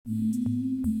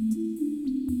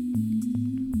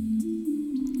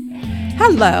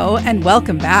Hello and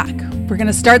welcome back. We're going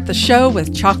to start the show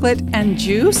with chocolate and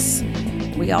juice.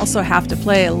 We also have to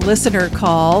play a listener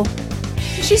call.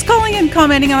 She's calling and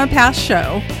commenting on a past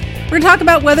show. We're going to talk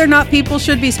about whether or not people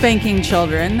should be spanking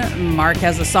children. Mark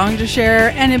has a song to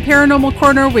share. And in Paranormal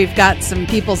Corner, we've got some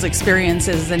people's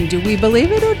experiences. And do we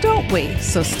believe it or don't we?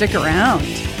 So stick around.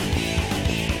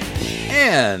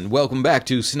 And welcome back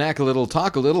to Snack a Little,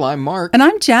 Talk a Little. I'm Mark. And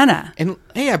I'm Jana. And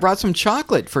hey, I brought some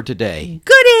chocolate for today.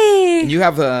 Goody!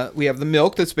 And we have the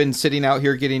milk that's been sitting out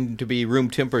here getting to be room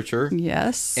temperature.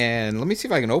 Yes. And let me see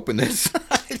if I can open this.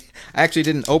 I actually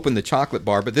didn't open the chocolate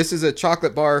bar, but this is a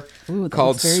chocolate bar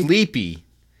called Sleepy.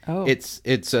 Oh. This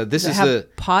is a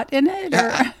pot in it?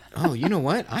 Or? Oh, you know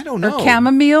what? I don't know. Or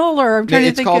chamomile? Or I'm trying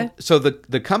to think. So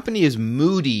the company is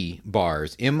Moody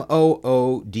Bars.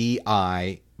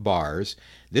 Moodi bars.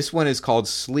 This one is called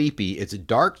Sleepy. It's a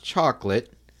dark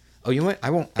chocolate. Oh, you know what?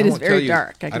 I won't It is tell very you.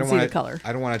 dark. I can see the color.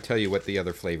 I don't want to tell you what the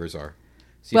other flavors are.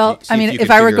 If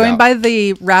I were going by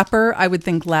the wrapper, I would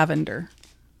think lavender.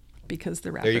 Because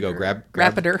the wrapper. There you go. Grab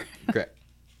Okay.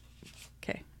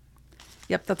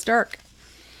 Yep, that's dark.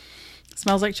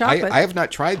 Smells like chocolate. I have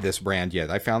not tried this brand yet.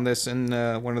 I found this in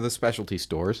one of the specialty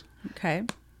stores. Okay.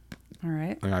 All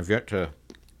right. And I've yet to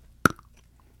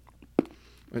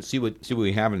let's see what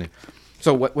we have in there.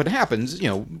 So what happens,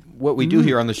 what we do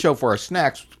here on the show for our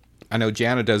snacks, I know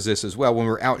Jana does this as well. When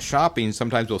we're out shopping,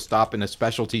 sometimes we'll stop in a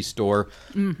specialty store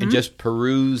and just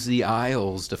peruse the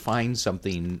aisles to find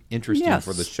something interesting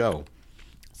for the show.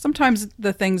 Sometimes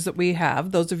the things that we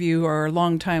have, those of you who are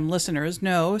longtime listeners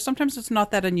know, sometimes it's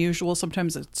not that unusual.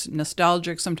 Sometimes it's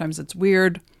nostalgic. Sometimes it's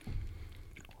weird.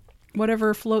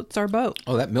 Whatever floats our boat.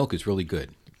 Oh, that milk is really good.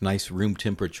 Nice room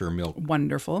temperature milk.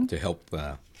 Wonderful. To help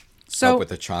with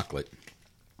the chocolate.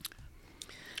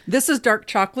 This is dark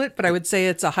chocolate, but I would say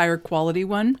it's a higher quality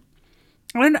one.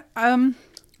 And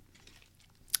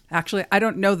actually, I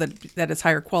don't know that it's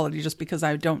higher quality just because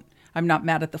I'm not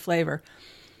mad at the flavor.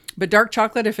 But dark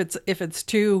chocolate, if it's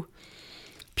too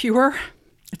pure,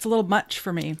 it's a little much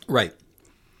for me. Right.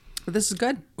 But this is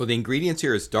good. Well, the ingredients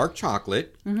here is dark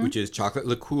chocolate, which is chocolate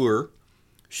liqueur,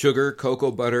 sugar,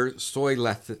 cocoa butter, soy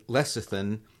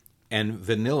lecithin, and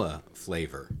vanilla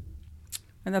flavor.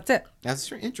 And that's it.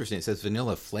 That's interesting. It says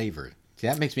vanilla flavor. See,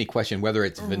 that makes me question whether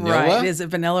it's vanilla. Right. Is it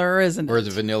vanilla or isn't it? Or is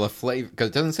it vanilla flavor? Because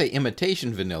it doesn't say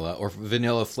imitation vanilla or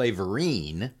vanilla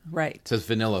flavorine. Right. It says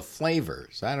vanilla flavor.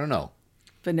 So I don't know.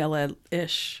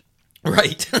 Vanilla-ish.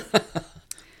 Right.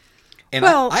 And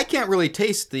I can't really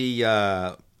taste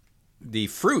the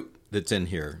fruit that's in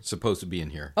here, supposed to be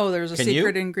in here. Oh, there's a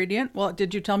secret ingredient? Well,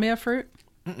 did you tell me a fruit?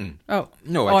 Mm-mm. Oh.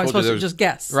 No, I was supposed to just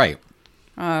guess. Right.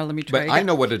 Let me try But again. I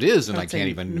know what it is, and I can't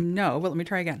even... No, but let me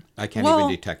try again. I can't even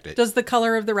detect it. Does the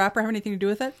color of the wrapper have anything to do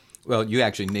with it? Well, you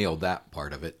actually nailed that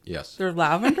part of it, yes. There's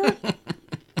lavender?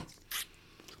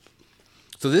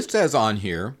 So this says on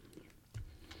here,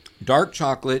 dark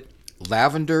chocolate,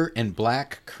 lavender, and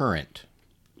black currant.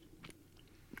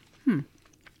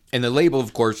 And the label,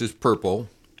 of course, is purple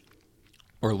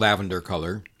or lavender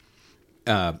color,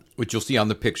 which you'll see on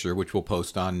the picture, which we'll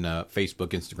post on Facebook,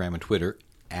 Instagram, and Twitter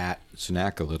at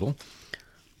Snack a Little.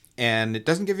 And it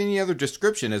doesn't give any other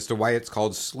description as to why it's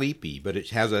called Sleepy, but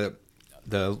it has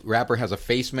the wrapper has a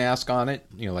face mask on it,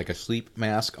 like a sleep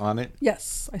mask on it.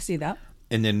 Yes, I see that.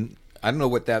 And then I don't know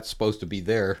what that's supposed to be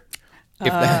there.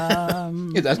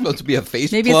 If that's supposed to be a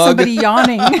face maybe plug. Maybe it's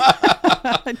somebody yawning.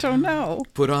 I don't know.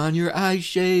 Put on your eye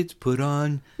shades. Put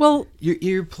on your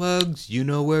earplugs. You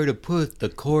know where to put the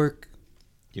cork.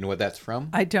 You know what that's from?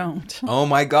 I don't. Oh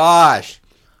my gosh.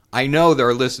 I know there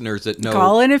are listeners that know.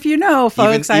 Call in if you know,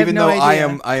 folks. I have no idea.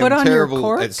 Even though I am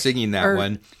terrible at singing that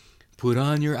one. Put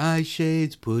on your eye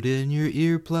shades. Put in your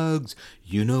earplugs.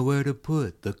 You know where to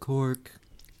put the cork.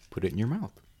 Put it in your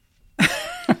mouth.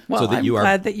 Well, I'm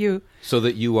glad that you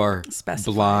are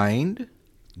specified. Blind,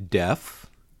 deaf,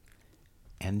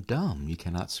 and dumb. You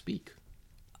cannot speak.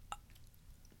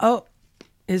 Oh,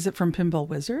 is it from Pinball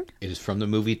Wizard? It is from the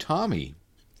movie Tommy.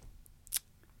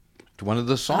 One of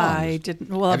the songs. I didn't.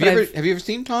 Well, have you ever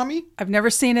seen Tommy? I've never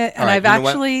seen it, and right, I've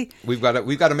actually. We've got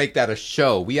to make that a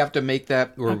show. We have to make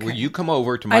that where you come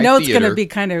over to my theater. I know theater, it's going to be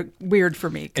kind of weird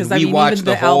for me because even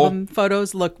the album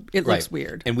photos looks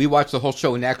weird. And we watch the whole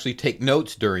show and actually take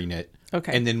notes during it.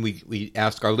 Okay. And then we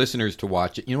ask our listeners to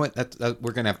watch it. You know what?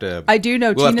 We're going to have to. I do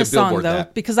know Tina's song though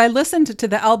because I listened to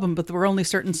the album, but there were only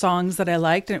certain songs that I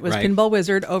liked, and it was Pinball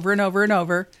Wizard over and over and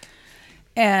over,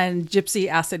 and Gypsy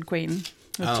Acid Queen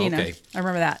with Tina. Okay. I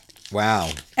remember that. Wow.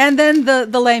 And then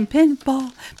the lame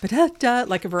pinball,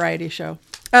 like a variety show.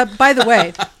 By the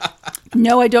way,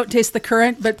 No, I don't taste the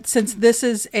currant, but since this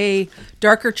is a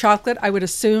darker chocolate, I would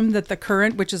assume that the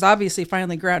currant, which is obviously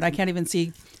finely ground, I can't even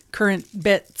see currant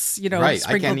bits, Right, I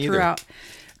sprinkled can't either. throughout.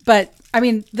 But I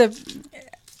mean,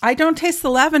 I don't taste the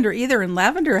lavender either, and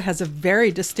lavender has a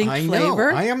very distinct I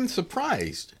flavor. know. I am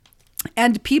surprised.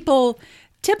 And people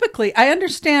typically, I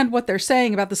understand what they're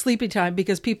saying about the sleepy time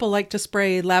because people like to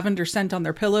spray lavender scent on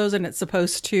their pillows, and it's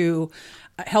supposed to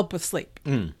help with sleep.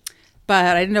 But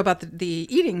I didn't know about the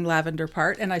eating lavender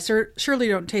part, and I surely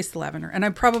don't taste the lavender. And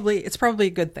it's probably a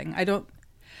good thing.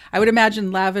 I would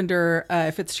imagine lavender,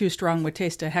 if it's too strong, would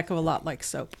taste a heck of a lot like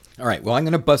soap. All right. Well, I'm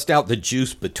going to bust out the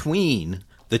juice between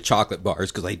the chocolate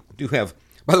bars because I do have.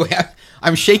 By the way,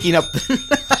 I'm shaking up.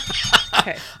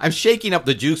 Okay. I'm shaking up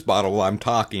the juice bottle while I'm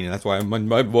talking, and that's why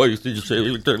my voice is.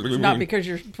 Not because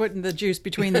you're putting the juice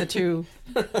between the two.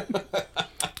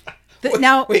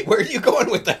 Now, wait, where are you going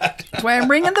with that? that's why I'm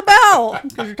ringing the bell,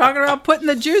 because you're talking about putting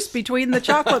the juice between the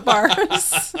chocolate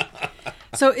bars.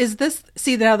 So is this,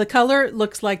 see now the color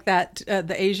looks like that,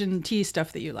 the Asian tea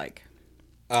stuff that you like.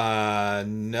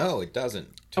 No, it doesn't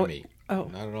to me. Oh.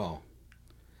 Not at all.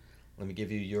 Let me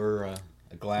give you your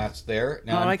a glass there.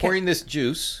 Now Oh, I'm pouring this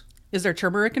juice. Is there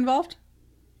turmeric involved?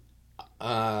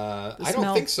 I smell.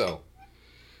 don't think so.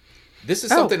 This is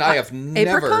something I have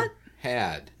never apricot?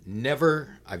 had.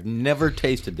 I've never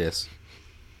tasted this.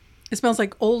 It smells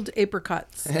like old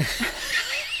apricots.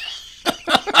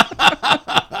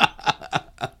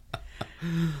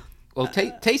 Well,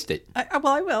 taste it.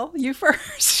 I will. You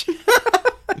first.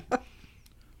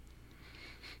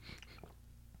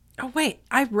 Oh, wait.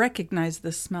 I recognize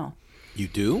this smell. You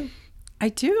do? I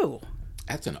do.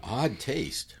 That's an odd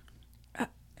taste.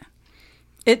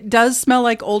 It does smell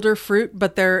like older fruit,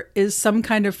 but there is some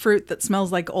kind of fruit that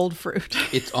smells like old fruit.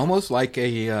 It's almost like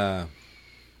a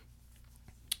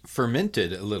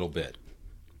fermented a little bit.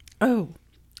 Oh.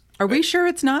 Are we sure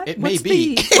it's not? It may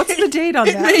be. What's the date on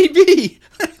It that? may be.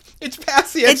 It's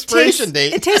past the expiration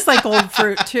date. It tastes like old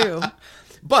fruit, too.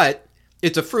 But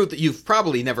it's a fruit that you've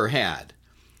probably never had.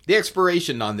 The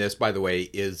expiration on this, by the way,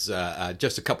 is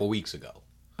just a couple weeks ago.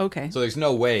 Okay. So there's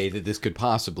no way that this could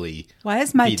possibly Why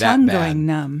is my be that tongue bad. going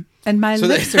numb? And my So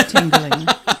lips are tingling.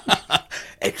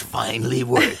 It's finally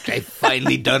worked. I've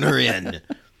finally done her in.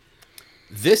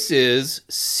 This is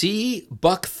sea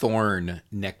buckthorn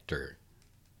nectar.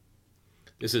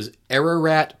 This is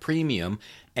Ararat Premium,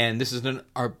 and this is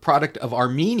a product of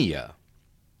Armenia.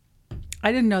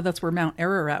 I didn't know that's where Mount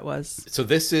Ararat was. So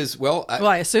this is, well,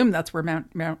 I assume that's where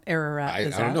Mount Ararat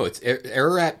is I don't at. know. It's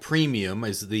Ararat Premium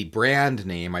is the brand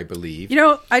name, I believe.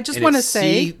 I just And want to it's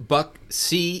say...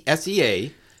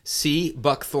 sea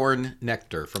buckthorn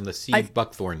nectar from the sea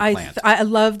buckthorn plant. I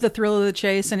love the thrill of the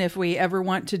chase, and if we ever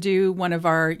want to do one of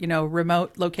our,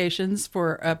 remote locations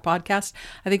for a podcast,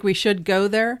 I think we should go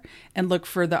there and look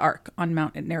for the Ark on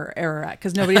Mount Ararat,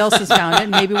 because nobody else has found it,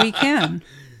 and maybe we can.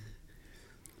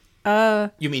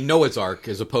 You mean Noah's Ark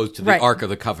as opposed to the Right. Ark of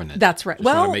the Covenant? That's right. Just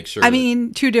wanna Well, make sure I that-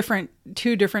 mean, two different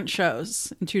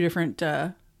shows and two different.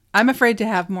 I'm afraid to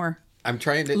have more. I'm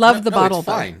trying to Love the bottle, It's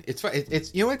though. fine. It's fine.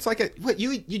 It's it's like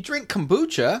you drink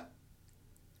kombucha.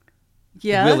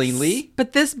 Yes, Willingly.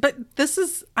 but this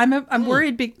is. I'm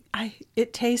worried.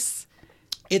 It tastes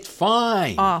It's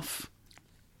fine. off.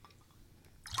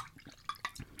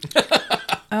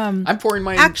 I'm pouring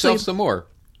myself actually- some more.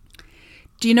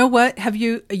 Do you know what? Have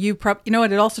you you know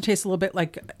what? It also tastes a little bit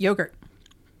like yogurt.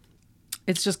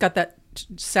 It's just got that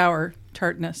sour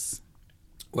tartness.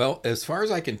 Well, as far as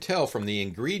I can tell from the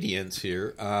ingredients here,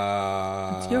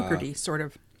 It's yogurty, sort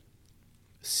of.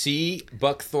 sea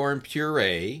buckthorn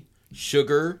puree,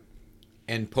 sugar,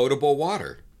 and potable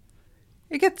water,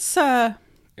 It gets and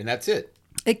that's it.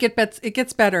 it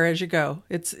gets better as you go.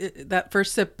 That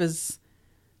first sip is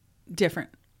different.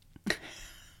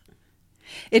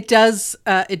 It does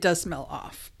smell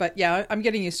off, but yeah, I'm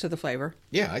getting used to the flavor.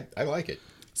 Yeah, I like it.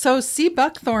 So sea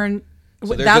buckthorn.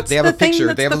 So That's they have the a picture. Thing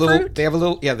that's They have a the little. fruit? They have a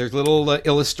little. Yeah, there's a little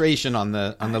illustration on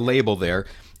the label there.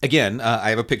 Again, I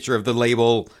have a picture of the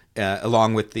label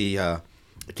along with the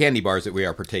candy bars that we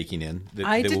are partaking in.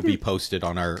 That will be posted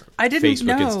on our I didn't Facebook,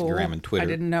 know. Instagram, and Twitter. I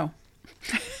didn't know.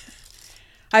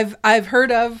 I've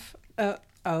heard of.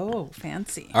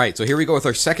 Fancy. All right, so here we go with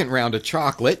our second round of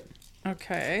chocolate.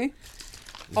 Okay.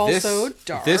 Also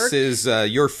dark. This is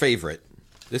your favorite.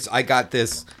 I got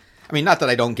this. I mean, not that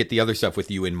I don't get the other stuff with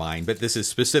you in mind, but this is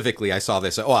specifically. I saw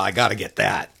this. Oh, I got to get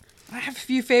that. I have a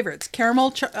few favorites: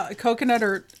 caramel, coconut,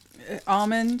 or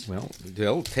almond. Well,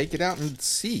 they'll take it out and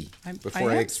see before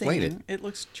I am explain it. seeing it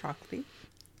looks chocolatey.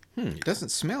 It doesn't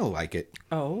smell like it.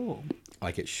 Oh.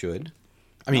 Like it should.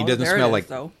 I mean, it Oh, doesn't there smell is, like.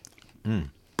 though.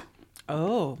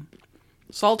 Oh.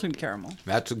 Salted caramel.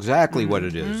 That's exactly what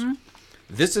it is.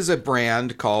 This is a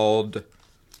brand called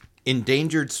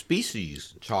Endangered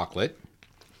Species Chocolate.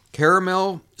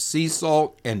 Caramel, sea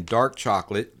salt, and dark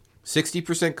chocolate.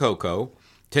 60% cocoa.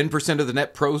 10% of the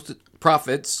net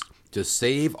profits to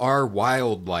save our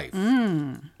wildlife.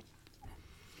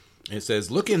 It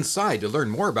says, look inside to learn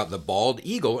more about the bald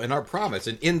eagle and our promise.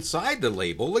 And inside the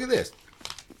label, look at this.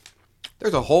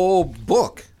 There's a whole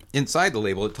book inside the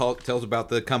label. It tells about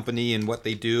the company and what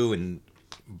they do, and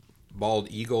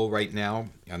bald eagle right now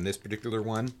on this particular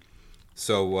one.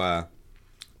 So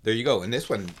there you go. And this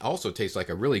one also tastes like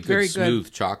a really good, smooth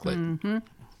chocolate.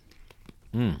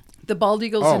 The bald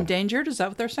eagle's endangered? Is that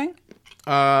what they're saying?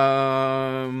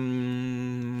 I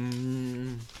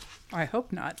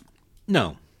hope not.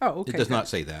 No. Oh, okay. It does not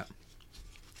say that.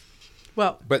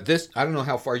 Well, but this, I don't know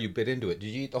how far you bit into it. Did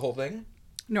you eat the whole thing?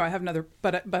 No, I have another,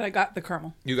 but I got the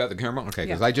caramel. You got the caramel? Okay,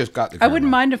 because Yeah. I just got the caramel. I wouldn't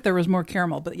mind if there was more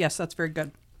caramel, but yes, that's very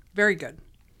good. Very good.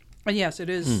 And yes, it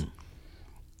is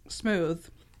smooth.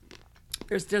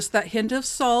 There's just that hint of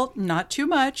salt, not too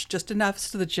much, just enough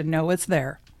so that you know it's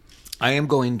there. I am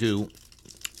going to,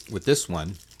 with this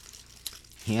one,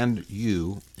 hand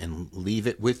you and leave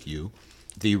it with you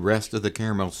the rest of the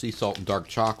caramel, sea salt, and dark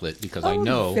chocolate, because I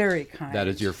know very kind. that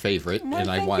is your favorite. Well, and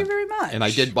I thank want, you very much. And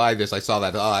I did buy this. I saw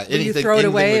that. Will you throw it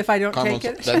away if I don't take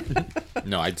it?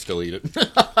 No, I'd still eat it.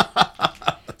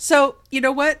 So, you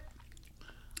know what?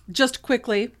 Just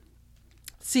quickly,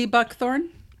 sea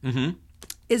buckthorn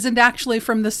isn't actually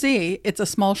from the sea. It's a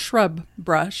small shrub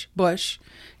bush.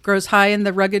 Grows high in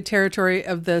the rugged territory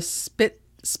of the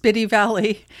Spiti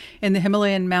Valley in the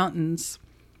Himalayan mountains.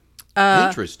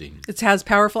 Interesting. It has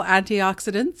powerful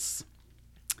antioxidants.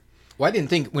 Well, I didn't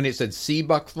think when it said sea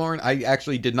buckthorn, I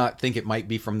actually did not think it might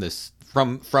be from this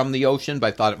from the ocean, but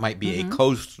I thought it might be a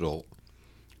coastal.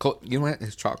 You know what?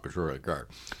 His chocolate's really good.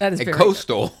 That is a very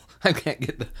coastal. Good. I can't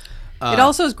get the. It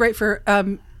also is great for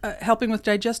helping with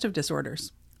digestive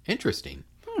disorders. Interesting.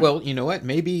 Well, you know what?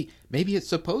 Maybe it's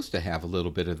supposed to have a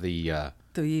little bit of the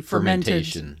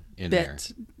fermentation in there.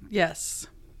 Yes.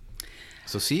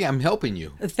 So see, I'm helping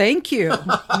you. Thank you.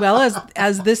 Well,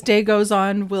 as this day goes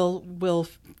on, we'll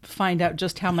find out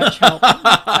just how much help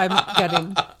I'm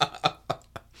getting.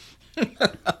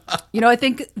 You know, I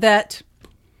think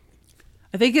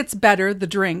it's better, the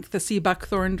drink, the sea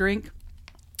buckthorn drink,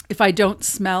 if I don't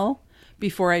smell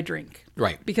before I drink.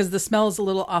 Right. Because the smell is a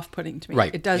little off-putting to me.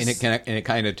 Right. It does. And it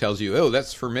kind of tells you, oh,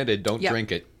 that's fermented. Don't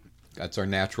drink it. That's our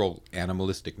natural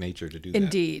animalistic nature to do that.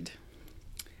 Indeed.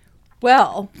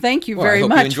 Well, thank you very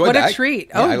much. What a treat.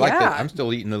 Yeah, I like that. I'm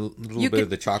still eating a little bit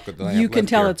of the chocolate that I have You can left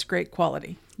tell here. it's great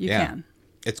quality. You can.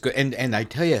 It's good. And I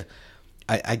tell you,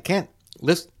 I can't...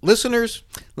 Listeners,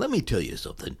 let me tell you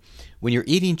something. When you're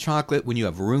eating chocolate, when you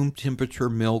have room temperature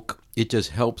milk, it just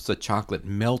helps the chocolate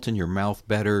melt in your mouth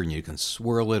better, and you can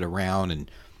swirl it around, and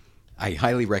I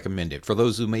highly recommend it. For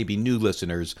those who may be new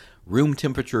listeners, room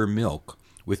temperature milk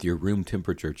with your room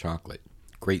temperature chocolate.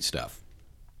 Great stuff.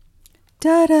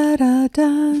 Da da da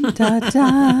da da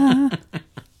da. Bing!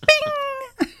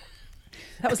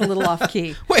 That was a little off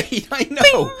key. Wait, I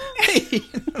know. Hey.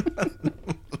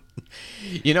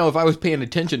 You know, if I was paying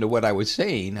attention to what I was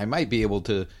saying, I might be able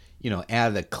to,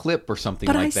 add a clip or something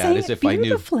like that. As if I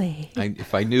knew. If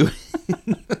I knew.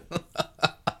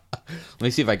 Let me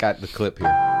see if I got the clip here.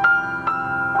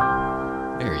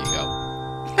 There you go.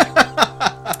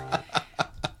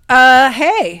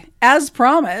 Hey, as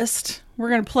promised, we're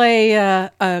going to play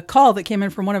a call that came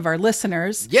in from one of our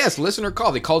listeners. Yes, listener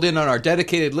call. They called in on our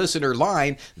dedicated listener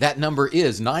line. That number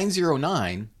is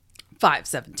 909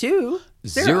 572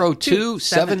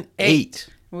 0278.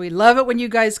 We love it when you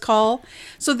guys call.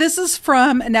 So this is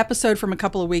from an episode from a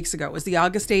couple of weeks ago. It was the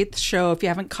August 8th show. If you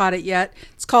haven't caught it yet,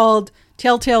 it's called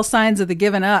Telltale Signs of the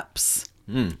Given Ups.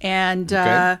 And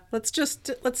let's just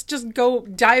go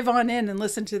dive on in and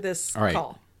listen to this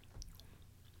call.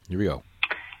 Here we go.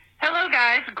 Hello,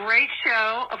 guys. Great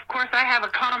show. Of course, I have a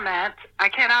comment. I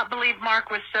cannot believe Mark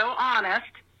was so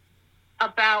honest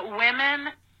about women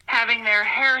having their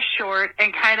hair short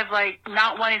and kind of like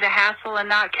not wanting to hassle and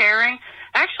not caring.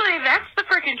 Actually, that's the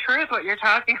freaking truth, what you're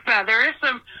talking about. There is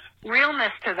some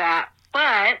realness to that.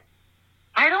 But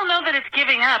I don't know that it's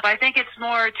giving up. I think it's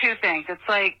more two things. It's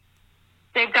like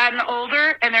they've gotten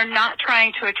older and they're not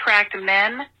trying to attract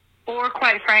men, or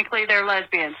quite frankly, they're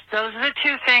lesbians. Those are the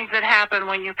two things that happen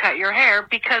when you cut your hair,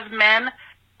 because men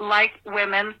like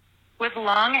women with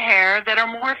long hair that are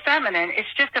more feminine. It's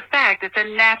just a fact. It's a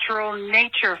natural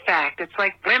nature fact. It's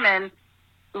like women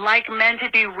like men to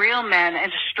be real men and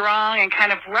strong and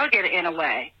kind of rugged in a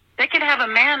way. They can have a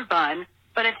man bun,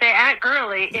 but if they act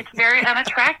girly, it's very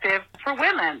unattractive for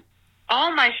women.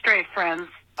 all my straight friends,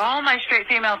 all my straight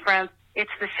female friends,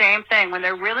 it's the same thing. When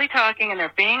they're really talking and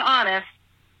they're being honest,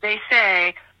 they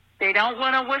say they don't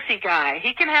want a wussy guy.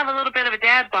 He can have a little bit of a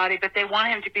dad body, but they want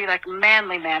him to be like a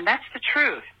manly man. That's the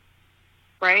truth,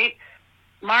 right?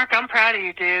 Mark, I'm proud of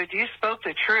you, dude. You spoke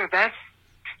the truth.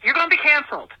 You're going to be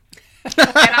canceled. And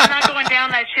I'm not going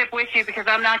down that ship with you because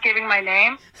I'm not giving my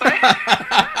name. But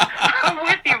I'm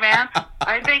with you, man.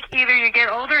 I think either you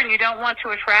get older and you don't want to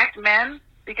attract men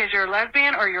because you're a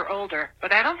lesbian, or you're older.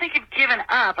 But I don't think you've given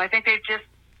up. I think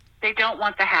they don't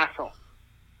want the hassle.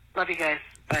 Love you guys.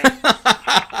 Bye.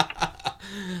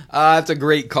 That's a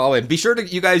great call in. Be sure to,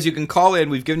 you guys, you can call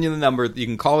in. We've given you the number. You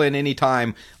can call in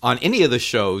anytime on any of the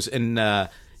shows. And,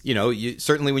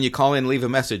 certainly when you call in, leave a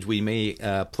message. We may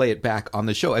play it back on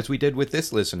the show, as we did with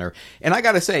this listener. And I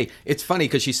got to say, it's funny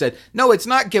because she said, no, it's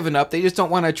not giving up. They just don't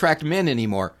want to attract men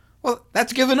anymore. Well,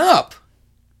 that's giving up.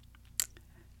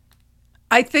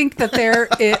 I think that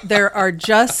there are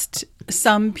just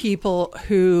some people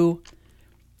who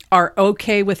are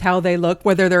okay with how they look,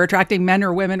 whether they're attracting men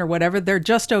or women or whatever. They're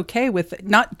just okay with it.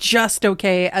 Not just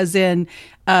okay as in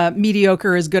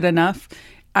mediocre is good enough.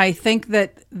 I think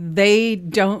that they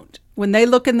don't, when they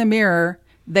look in the mirror,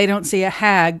 they don't see a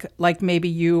hag like maybe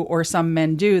you or some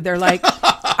men do. They're like,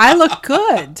 I look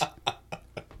good.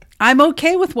 I'm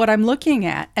okay with what I'm looking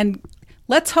at. And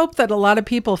let's hope that a lot of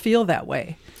people feel that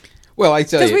way. Well, I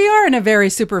tell you, because we are in a very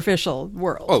superficial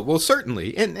world. Oh, well,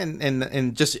 certainly,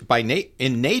 and just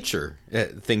in nature,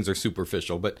 things are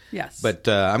superficial. But yes, but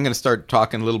I'm going to start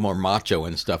talking a little more macho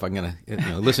and stuff. I'm going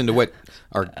to listen to what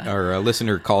our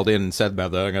listener called in and said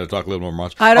about that. I'm going to talk a little more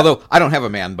macho. Although I don't have a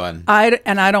man bun. I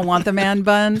don't want the man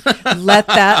bun. Let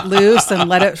that loose and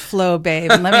let it flow,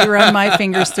 babe. And let me run my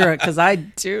fingers through it because I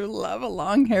do love a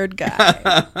long-haired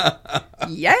guy.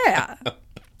 Yeah.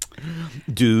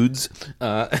 Dudes.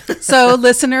 So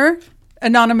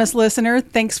anonymous listener,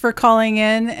 thanks for calling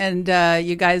in, and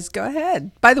you guys go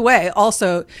ahead. By the way,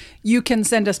 also, you can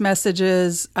send us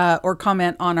messages or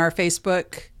comment on our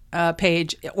Facebook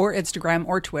page or Instagram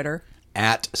or Twitter.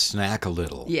 At Snack a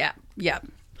Little. Yeah.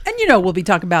 And we'll be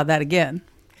talking about that again.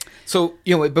 So,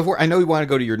 before, I know you want to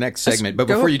go to your next segment, but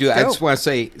before you do that, I just want to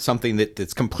say something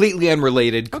that's completely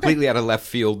unrelated, completely out of left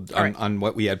field on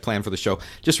what we had planned for the show.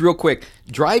 Just real quick,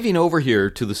 driving over here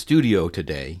to the studio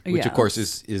today, which of course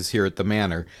is here at the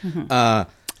Manor. Mm-hmm.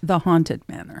 The Haunted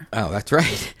Manor. Oh, that's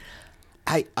right.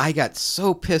 I got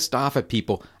so pissed off at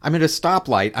people. I'm at a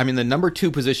stoplight. I'm in the number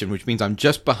 2 position, which means I'm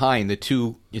just behind the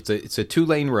two. It's a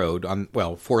 2-lane road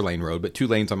 4-lane road, but 2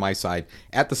 lanes on my side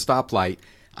at the stoplight.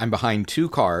 I'm behind 2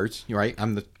 cars, right?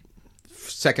 I'm the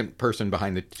second person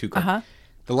behind the 2 cars. Uh-huh.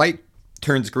 The light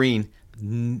turns green.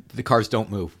 The cars don't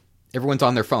move. Everyone's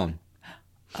on their phone.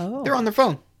 Oh. They're on their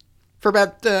phone for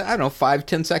about,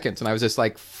 5-10 seconds. And I was just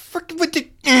like,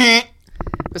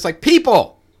 it's like,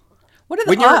 people. What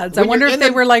are the odds? I wonder if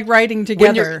they were like riding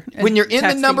together. When you're in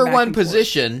the number 1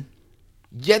 position,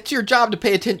 it's your job to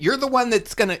pay attention. You're the one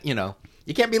that's going to,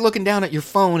 you can't be looking down at your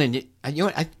phone. And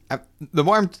the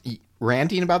more I'm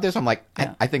ranting about this, I'm like,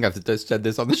 yeah. I think I've just said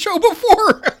this on the show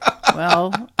before.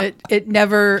 Well, it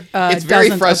never it's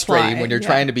very frustrating apply. When you're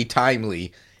trying to be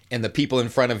timely and the people in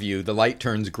front of you, the light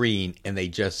turns green and they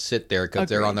just sit there because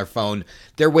they're on their phone.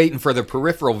 They're waiting for the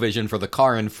peripheral vision for the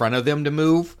car in front of them to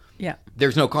move. Yeah.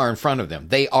 There's no car in front of them.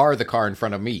 They are the car in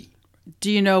front of me.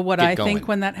 Do you know what I think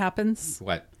when that happens?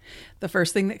 What? The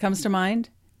first thing that comes to mind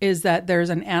is that there's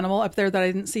an animal up there that I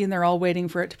didn't see and they're all waiting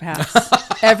for it to pass.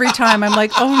 Every time I'm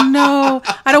like, oh no,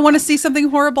 I don't want to see something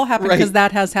horrible happen because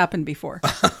that has happened before.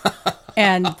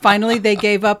 And finally they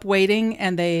gave up waiting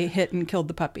and they hit and killed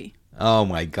the puppy. Oh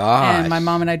my gosh. And my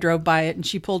mom and I drove by it and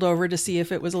she pulled over to see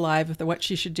if it was alive, what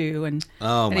she should do. And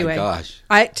my gosh.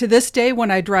 To this day,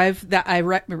 when I drive that, I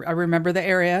remember the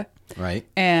area. Right.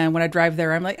 And when I drive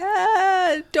there, I'm like,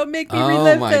 don't make me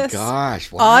relive this. Oh my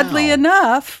gosh. Wow. Oddly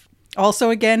enough, also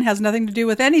again, has nothing to do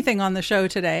with anything on the show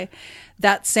today.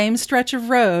 That same stretch of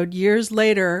road, years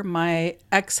later, my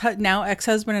now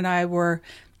ex-husband and I were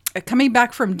coming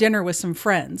back from dinner with some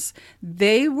friends.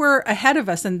 They were ahead of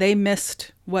us and they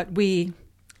missed what we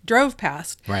drove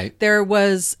past. Right. There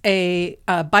was a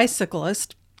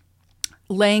bicyclist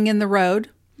laying in the road,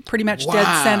 pretty much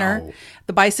dead center.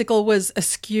 The bicycle was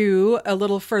askew a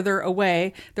little further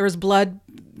away. There was blood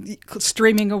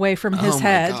streaming away from his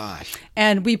head. Gosh.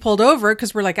 And we pulled over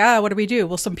because we're like, what do we do?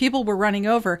 Well, some people were running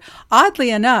over.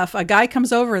 Oddly enough, a guy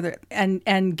comes over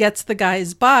and gets the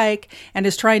guy's bike and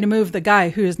is trying to move the guy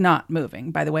who is not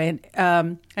moving, by the way.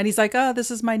 And he's like,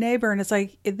 this is my neighbor. And it's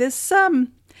like, this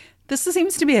this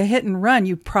seems to be a hit and run.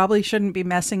 You probably shouldn't be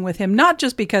messing with him, not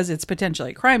just because it's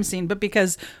potentially a crime scene, but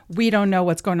because we don't know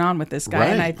what's going on with this guy.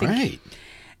 And I think,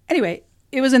 anyway,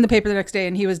 it was in the paper the next day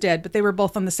and he was dead, but they were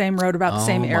both on the same road about the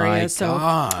same area. So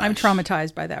I'm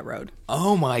traumatized by that road.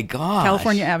 Oh my gosh.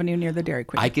 California Avenue near the Dairy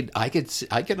Queen. I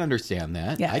could understand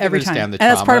that. Yeah, I can every understand time. the And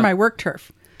trauma. that's part of my work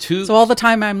turf. So all the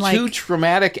time I'm like... 2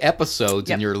 traumatic episodes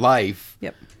in your life.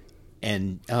 Yep.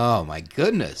 And, oh my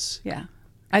goodness. Yeah.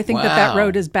 I think that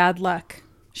road is bad luck.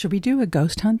 Should we do a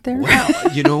ghost hunt there?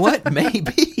 Well, you know what?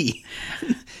 Maybe.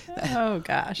 Oh,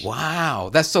 gosh.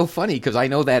 Wow. That's so funny because I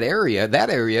know that area. That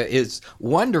area is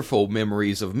wonderful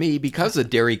memories of me because of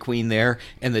Dairy Queen there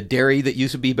and the dairy that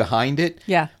used to be behind it.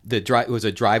 Yeah. It was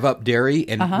a drive-up dairy,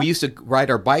 and we used to ride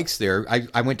our bikes there.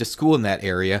 I went to school in that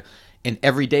area, and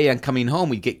every day on coming home,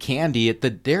 we'd get candy at the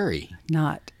dairy.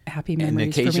 Not happy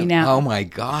memories for me now. Oh, my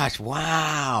gosh.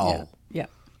 Wow. Yeah.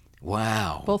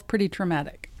 Wow. Both pretty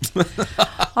traumatic.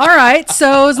 All right.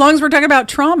 So as long as we're talking about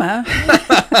trauma.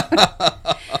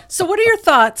 So what are your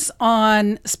thoughts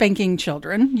on spanking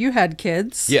children? You had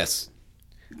kids. Yes.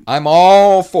 I'm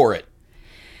all for it.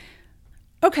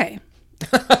 Okay.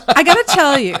 I got to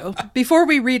tell you, before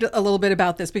we read a little bit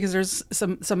about this, because there's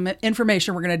some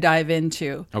information we're going to dive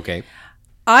into. Okay.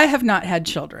 I have not had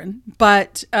children,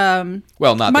 but...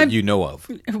 well, not that you know of.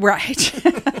 Right.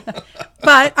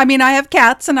 But, I mean, I have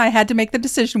cats, and I had to make the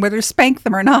decision whether to spank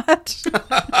them or not.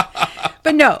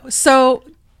 But no. So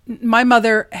my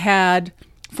mother had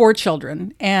 4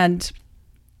 children, and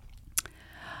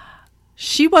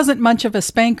she wasn't much of a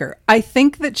spanker. I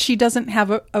think that she doesn't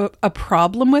have a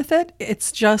problem with it.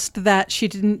 It's just that she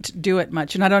didn't do it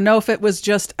much. And I don't know if it was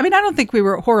just... I mean, I don't think we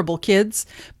were horrible kids,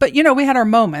 but, you know, we had our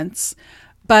moments.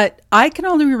 But I can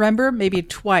only remember maybe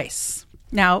twice.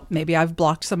 Now, maybe I've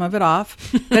blocked some of it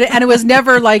off, and it was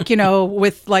never like, you know,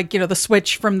 with like, you know, the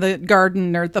switch from the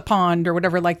garden or the pond or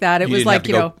whatever like that. It was like,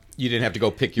 you know, you didn't have to go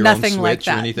pick your own switch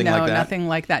or anything like that. No, nothing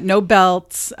like that. No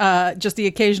belts, just the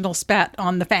occasional spat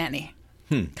on the fanny,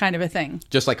 kind of a thing.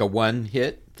 Just like a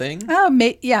one-hit thing? Oh,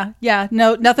 yeah.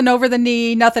 No, nothing over the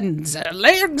knee, nothing.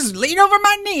 Legs, lean over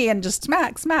my knee and just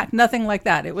smack. Nothing like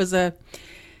that. It was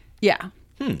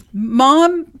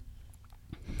Mom.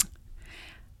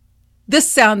 This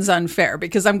sounds unfair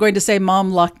because I'm going to say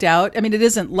mom lucked out. I mean, it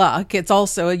isn't luck. It's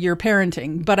also your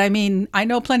parenting. But I mean, I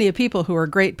know plenty of people who are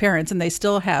great parents and they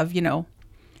still have, you know,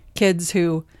 kids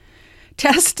who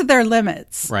test their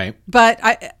limits. Right. But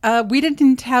we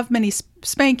didn't have many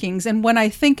spankings. And when I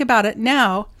think about it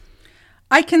now,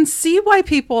 I can see why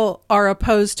people are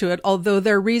opposed to it, although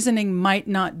their reasoning might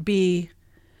not be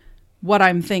what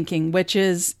I'm thinking, which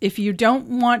is if you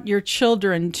don't want your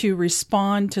children to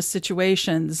respond to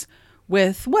situations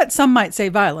with what some might say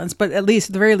violence, but at the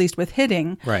very least with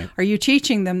hitting, right, are you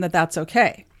teaching them that that's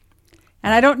okay?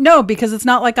 And I don't know, because it's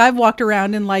not like I've walked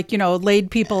around and like, you know,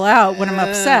 laid people out when I'm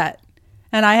upset.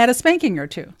 And I had a spanking or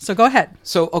two. So go ahead.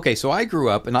 So I grew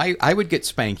up and I would get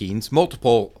spankings,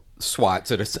 multiple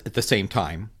swats at the same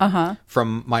time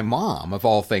from my mom, of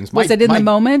all things. Was it in the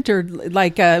moment, or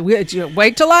like, wait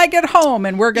till I get home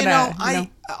and we're going to...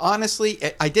 Honestly,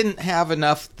 I didn't have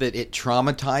enough that it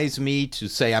traumatized me to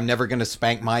say I'm never going to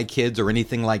spank my kids or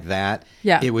anything like that.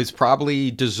 Yeah. It was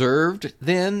probably deserved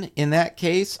then in that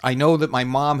case. I know that my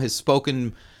mom has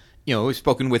spoken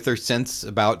with her since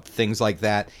about things like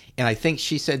that. And I think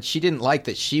she said she didn't like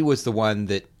that she was the one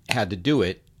that had to do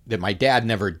it, that my dad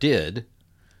never did.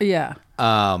 Yeah.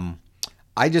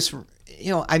 I just,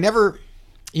 I never,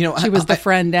 she was the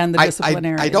friend and the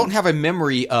disciplinarian. I don't have a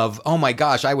memory of, oh my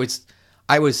gosh, I was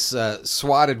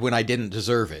swatted when I didn't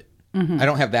deserve it. Mm-hmm. I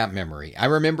don't have that memory. I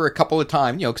remember a couple of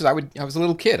times, because I was a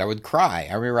little kid. I would cry.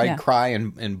 I remember I'd cry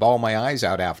and bawl my eyes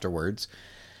out afterwards.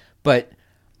 But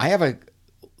I have a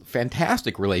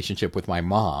fantastic relationship with my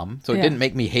mom, so it didn't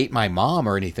make me hate my mom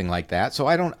or anything like that. So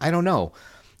I don't know.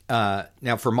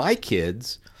 Now for my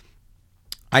kids,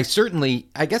 I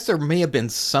guess there may have been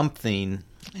something,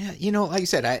 like I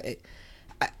said,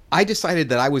 I decided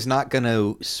that I was not going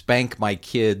to spank my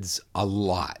kids a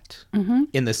lot,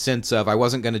 in the sense of I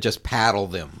wasn't going to just paddle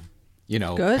them,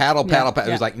 paddle. It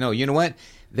was like, no, you know what?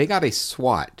 They got a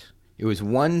swat. It was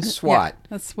one swat. Yeah,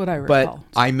 that's what I recall.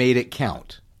 But I made it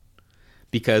count.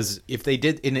 Because if they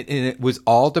did, and it was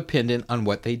all dependent on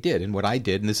what they did and what I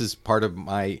did, and this is part of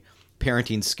my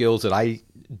parenting skills that I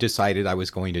decided I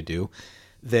was going to do,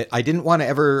 that I didn't want to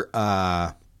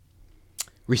ever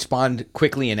respond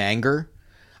quickly in anger.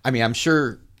 I mean, I'm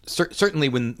sure certainly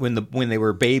when they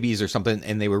were babies or something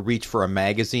and they would reach for a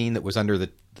magazine that was under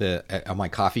the on my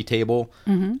coffee table,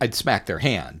 I'd smack their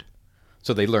hand.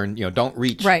 So they learn, don't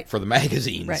reach for the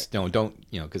magazines. Right. Don't,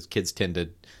 because kids tend to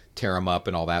tear them up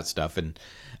and all that stuff. And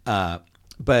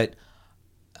but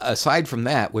aside from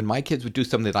that, when my kids would do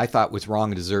something that I thought was wrong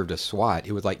and deserved a swat,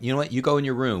 it was like, you know what, you go in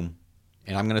your room,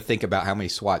 and I'm going to think about how many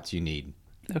swats you need.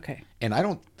 Okay. And I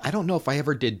don't know if I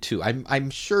ever did 2. I'm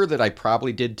sure that I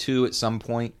probably did 2 at some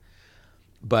point,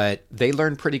 but they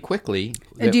learned pretty quickly.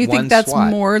 And do you think that's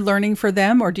more learning for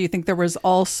them, or do you think there was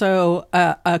also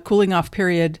a cooling off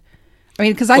period? I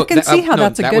mean, because I can see how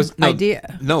that's a good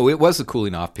idea. No, it was a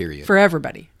cooling off period for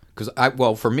everybody.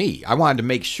 Because for me, I wanted to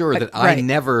make sure that I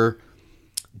never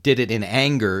did it in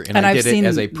anger, and I did it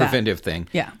as a preventive thing.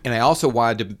 Yeah. And I also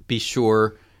wanted to be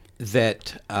sure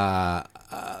that,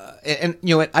 and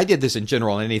you know what, I did this in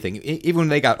general in anything. Even when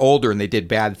they got older and they did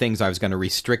bad things, I was going to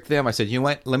restrict them. I said, you know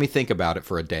what, let me think about it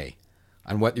for a day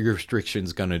on what your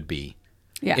restriction's going to be.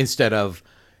 Yeah. Instead of,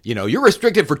 you're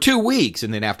restricted for 2 weeks,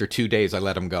 and then after 2 days, I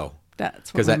let them go.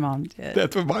 That's what my mom did.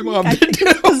 That's what my mom did too.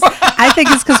 I think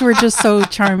it's because we're just so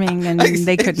charming and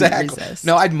they couldn't resist.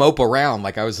 No, I'd mope around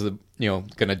like I was going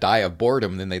to die of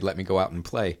boredom. Then they'd let me go out and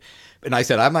play. And I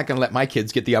said, I'm not going to let my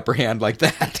kids get the upper hand like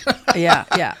that.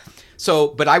 Yeah. So,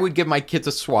 but I would give my kids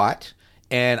a swat,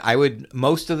 and I would,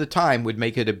 most of the time, would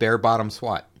make it a bare bottom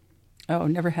swat. Oh,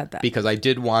 never had that. Because I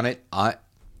did want it. I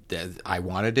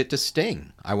wanted it to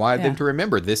sting. I wanted them to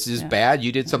remember, this is bad.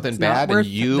 You did something bad, and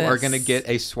you are going to get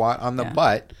a swat on the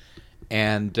butt.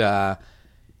 And, I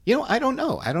don't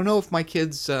know. I don't know if my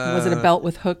kids... was it a belt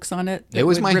with hooks on it? It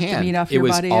was my rip hand. The meat off it your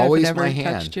was body always if it ever my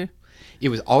hand. Touched you? It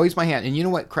was always my hand. And you know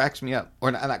what cracks me up?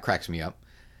 Or not cracks me up,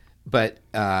 but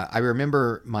I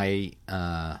remember my...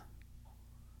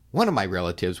 one of my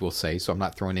relatives will say, so I'm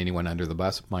not throwing anyone under the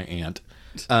bus, my aunt...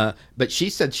 but she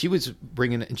said she was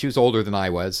and she was older than I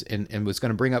was, and was going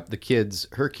to bring up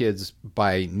her kids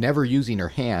by never using her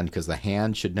hand, because the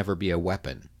hand should never be a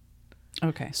weapon.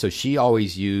 Okay. So she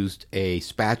always used a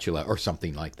spatula or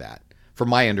something like that, from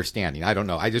my understanding. I don't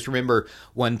know. I just remember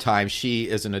one time she,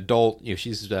 as an adult,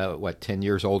 she's 10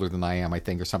 years older than I am, I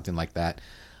think, or something like that.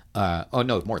 Oh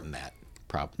no, more than that.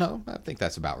 No, I think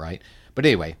that's about right. But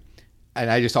anyway. And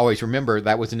I just always remember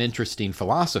that was an interesting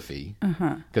philosophy,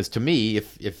 because to me,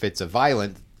 if it's a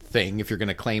violent thing, if you're going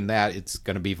to claim that, it's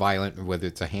going to be violent, whether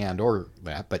it's a hand or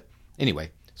that. But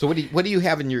anyway, so what do you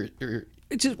have in your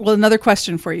another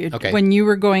question for you. Okay. When you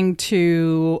were going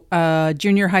to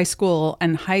junior high school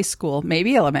and high school,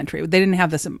 maybe elementary, they didn't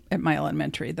have this at my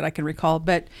elementary that I can recall.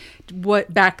 But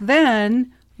what back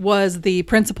then was the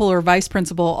principal or vice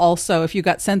principal also, if you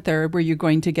got sent there, were you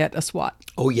going to get a SWAT?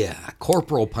 Oh, yeah.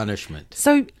 Corporal punishment.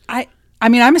 So I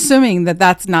mean, I'm assuming that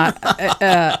that's not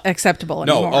acceptable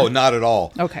anymore. No, not at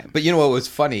all. Okay. But you know what was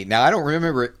funny? Now, I don't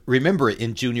remember it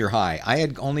in junior high. I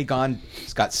had only got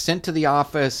sent to the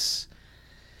office.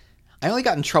 I only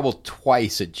got in trouble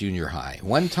twice at junior high.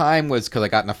 One time was because I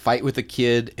got in a fight with a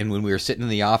kid, and when we were sitting in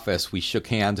the office, we shook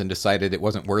hands and decided it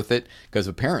wasn't worth it, because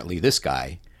apparently this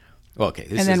guy... Well, okay.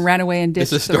 And then ran away and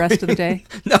ditched the rest of the day?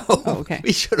 No. Oh, okay.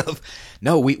 We should have.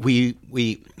 No,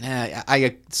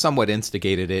 I somewhat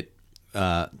instigated it,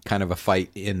 kind of a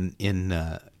fight in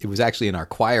it was actually in our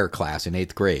choir class in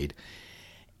 8th grade.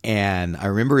 And I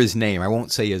remember his name. I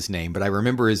won't say his name, but I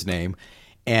remember his name.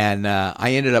 And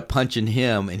I ended up punching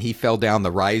him, and he fell down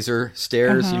the riser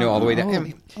stairs, all the way down. I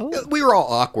mean, we were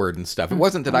all awkward and stuff. It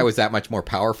wasn't that I was that much more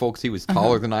powerful because he was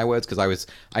taller than I was, because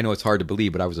I know it's hard to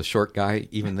believe, but I was a short guy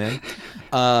even then.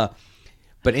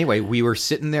 But anyway, we were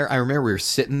sitting there. I remember we were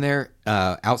sitting there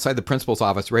outside the principal's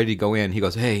office ready to go in. He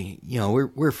goes, hey,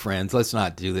 we're friends. Let's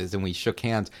not do this. And we shook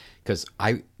hands, because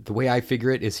the way I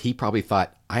figure it is he probably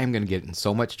thought, I am going to get in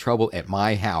so much trouble at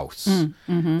my house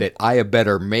that I had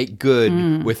better make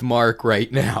good with Mark right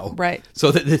now. Right.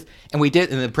 So and we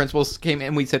did, and the principals came in,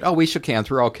 and we said, oh, we shook hands.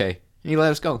 We're okay. And he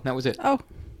let us go. That was it. Oh.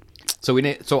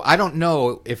 So I don't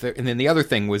know if and then the other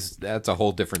thing was, that's a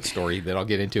whole different story that I'll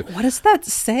get into. What does that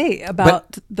say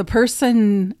about the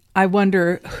person, I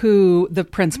wonder, who the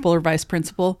principal or vice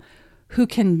principal who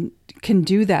can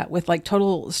do that with like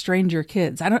total stranger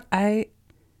kids?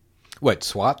 What,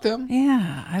 swat them?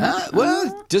 Yeah.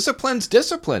 Well, discipline's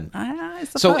discipline. I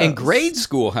suppose. So in grade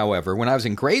school, however, when I was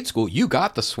in grade school, you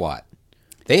got the SWAT.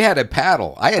 They had a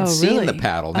paddle. I had seen the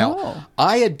paddle. Now,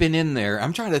 I had been in there.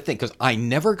 I'm trying to think, because I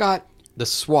never got the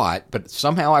SWAT, but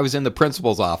somehow I was in the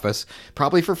principal's office,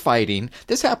 probably for fighting.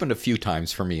 This happened a few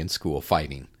times for me in school,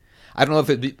 fighting. I don't know if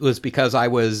it was because I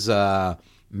was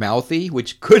mouthy,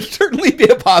 which could certainly be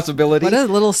a possibility. What a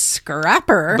little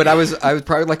scrapper. But I was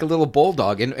probably like a little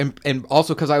bulldog, and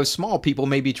also because I was small, people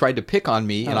maybe tried to pick on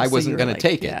me, and I wasn't going to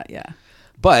take it. Yeah.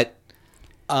 But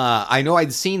I know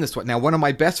I'd seen this one. Now, one of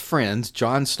my best friends,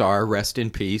 John Starr, rest in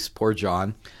peace, poor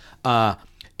John,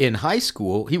 in high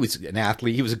school, he was an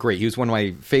athlete. He was he was one of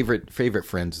my favorite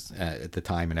friends at the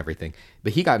time and everything.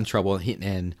 But he got in trouble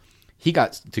and he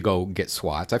got to go get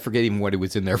swats. I forget even what he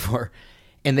was in there for.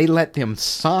 And they let them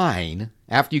sign.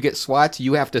 After you get swats,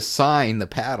 you have to sign the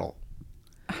paddle.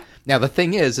 Now, the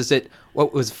thing is that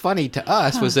what was funny to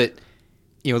us was that,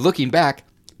 looking back,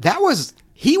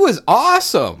 he was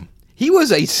awesome. He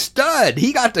was a stud.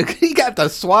 He got the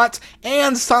swats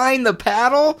and signed the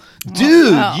paddle.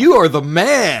 Dude, wow. You are the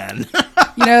man.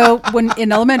 When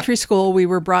in elementary school, we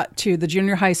were brought to the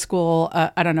junior high school,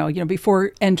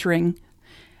 before entering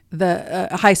the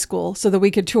high school so that we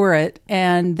could tour it.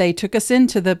 And they took us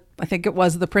into I think it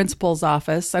was the principal's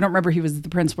office. I don't remember if he was the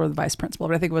principal or the vice principal,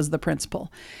 but I think it was the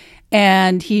principal.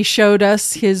 And he showed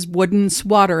us his wooden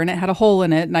swatter, and it had a hole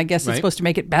in it, and I guess it's supposed to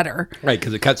make it better. Right,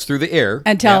 because it cuts through the air.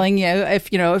 And telling you,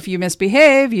 if you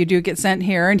misbehave, you do get sent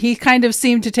here. And he kind of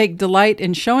seemed to take delight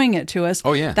in showing it to us.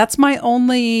 Oh, yeah. That's my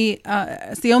only,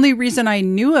 it's the only reason I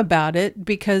knew about it,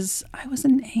 because I was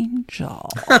an angel.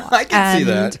 I can see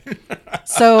that.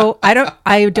 So I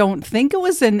don't think it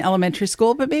was in elementary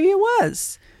school, but maybe it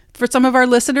was. For some of our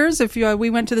listeners, if we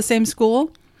went to the same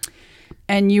school,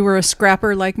 and you were a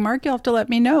scrapper like Mark, you'll have to let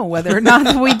me know whether or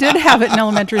not we did have it in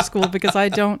elementary school, because I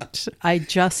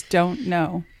just don't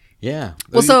know. Yeah.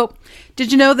 Well, so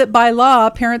did you know that by law,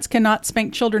 parents cannot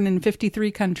spank children in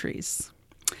 53 countries?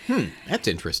 That's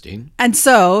interesting. And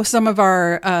so some of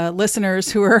our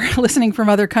listeners who are listening from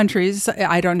other countries,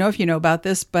 I don't know if you know about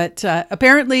this, but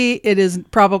apparently it is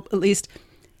probably, at least,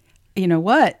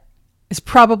 it's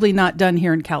probably not done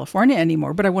here in California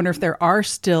anymore, but I wonder if there are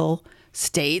still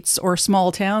states or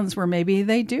small towns where maybe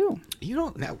they do.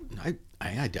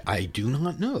 I do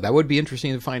not know. That would be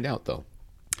interesting to find out, though.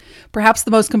 Perhaps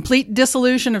the most complete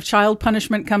dissolution of child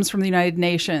punishment comes from the United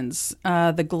Nations.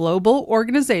 The global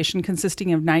organization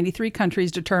consisting of 93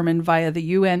 countries determined via the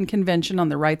UN Convention on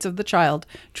the Rights of the Child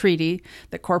Treaty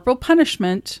that corporal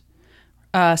punishment,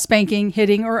 spanking,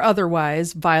 hitting, or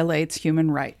otherwise violates human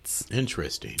rights.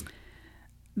 Interesting.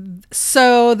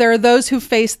 So there are those who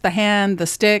face the hand, the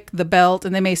stick, the belt,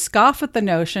 and they may scoff at the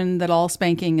notion that all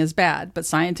spanking is bad. But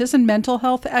scientists and mental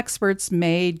health experts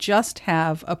may just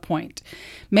have a point,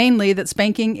 mainly that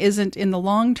spanking isn't in the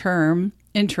long-term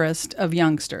interest of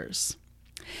youngsters.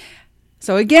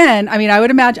 So again, I would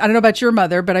imagine, I don't know about your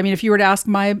mother, but if you were to ask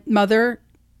my mother,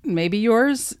 maybe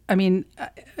yours, I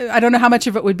don't know how much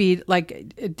of it would be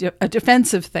like a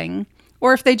defensive thing,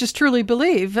 or if they just truly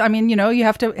believe. You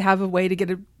have to have a way to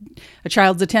get a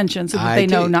child's attention so that they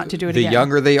know not to do it again. The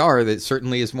younger they are, that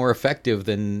certainly is more effective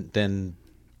than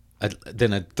a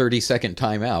 30-second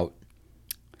timeout.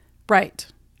 Right.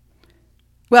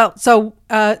 Well, so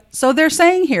they're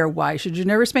saying here, why should you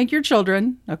never spank your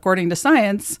children? According to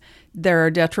science, there are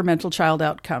detrimental child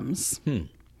outcomes.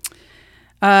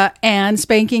 And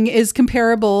spanking is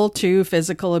comparable to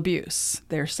physical abuse,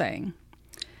 they're saying.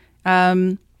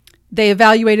 They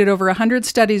evaluated over 100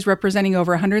 studies representing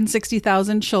over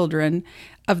 160,000 children.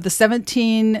 Of the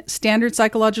 17 standard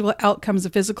psychological outcomes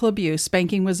of physical abuse,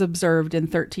 spanking was observed in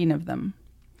 13 of them.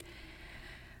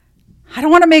 I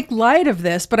don't want to make light of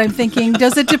this, but I'm thinking,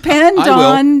 does it depend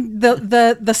on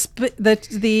the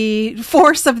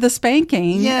force of the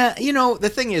spanking? Yeah,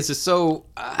 the thing is so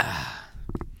I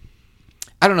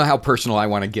don't know how personal I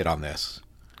want to get on this.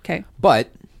 Okay.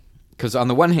 But because on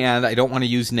the one hand, I don't want to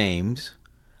use names.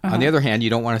 On the other hand,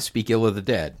 you don't want to speak ill of the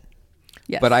dead.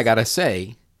 Yes. But I got to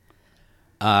say,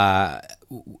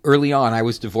 early on, I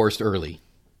was divorced early.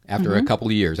 After a couple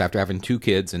of years, after having 2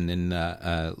 kids, and then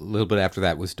a little bit after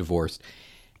that was divorced.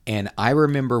 And I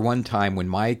remember one time when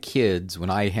my kids, when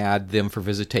I had them for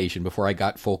visitation before I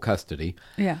got full custody,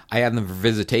 I had them for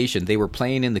visitation. They were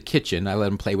playing in the kitchen. I let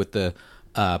them play with the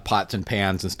pots and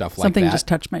pans and stuff like that. Something just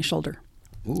touched my shoulder.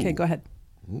 Ooh. Okay, go ahead.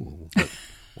 Ooh, that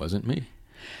wasn't me.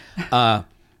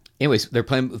 Anyways, they're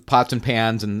playing with pots and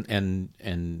pans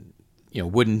and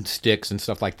wooden sticks and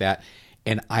stuff like that.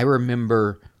 And I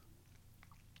remember,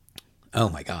 oh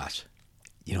my gosh,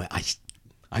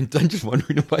 I'm just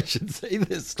wondering if I should say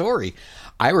this story.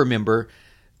 I remember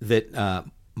that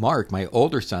Mark, my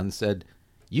older son, said,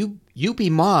 "You be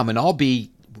mom, and I'll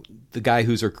be the guy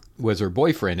was her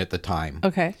boyfriend at the time."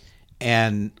 Okay.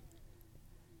 And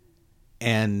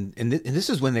this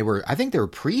is when I think they were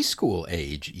preschool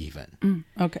age even.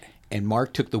 Okay. And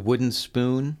Mark took the wooden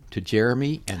spoon to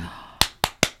Jeremy and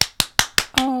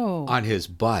on his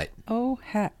butt. Oh,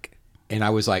 heck. And I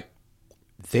was like,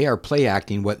 they are play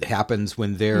acting what happens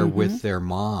when they're with their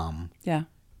mom. Yeah.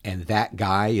 And that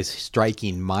guy is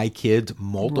striking my kids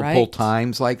multiple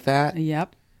times like that.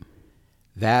 Yep.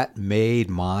 That made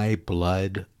my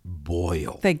blood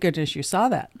boil. Thank goodness you saw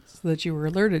that, so that you were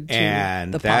alerted to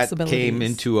And the that possibilities. came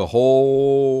into a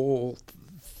whole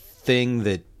thing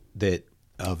that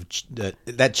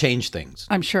changed things.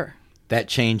 I'm sure. That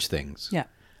changed things. Yeah.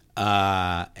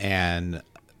 And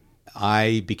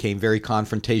I became very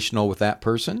confrontational with that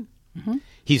person. Mm-hmm.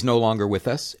 He's no longer with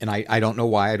us, and I don't know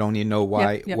why. I don't even know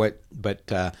why. Yep.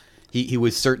 But he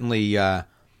was certainly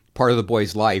part of the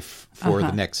boy's life for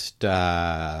the next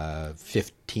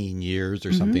 15 years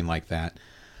or something like that.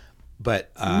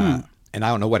 But and I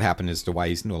don't know what happened as to why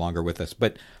he's no longer with us.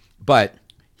 But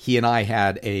he and I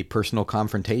had a personal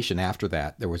confrontation after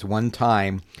that. There was one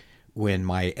time when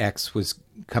my ex was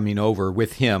coming over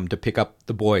with him to pick up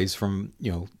the boys from,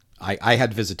 I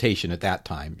had visitation at that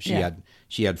time.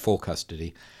 She had full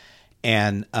custody.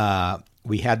 And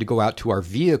we had to go out to our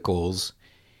vehicles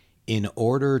in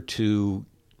order to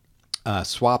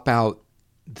swap out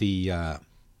the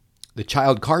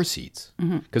child car seats.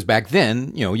 Because back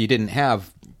then,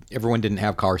 everyone didn't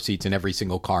have car seats in every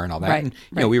single car and all that. Right,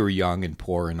 And, we were young and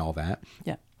poor and all that.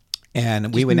 Yeah.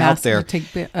 And we went out there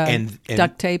and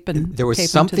duct tape and there was tape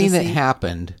something that seat.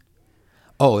 happened.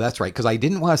 Oh, that's right. Because I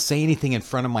didn't want to say anything in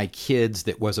front of my kids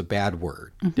that was a bad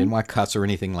word. Didn't want to cuss or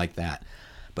anything like that.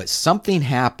 But something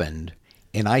happened,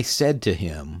 and I said to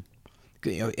him,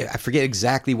 I forget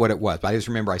exactly what it was, but I just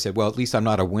remember I said, well, at least I'm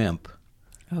not a wimp.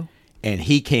 Oh. And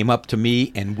he came up to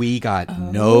me, and we got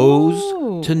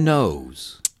nose to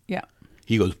nose. Yeah.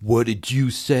 He goes, what did you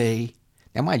say?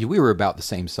 Now, mind you, we were about the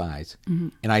same size.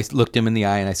 And I looked him in the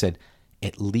eye, and I said,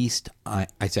 at least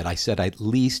at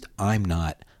least I'm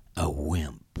not a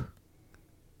wimp.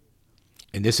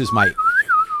 And this is my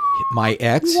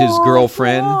ex, his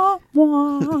girlfriend,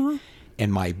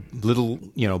 and my little,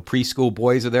 preschool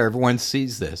boys are there. Everyone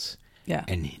sees this. Yeah.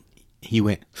 And he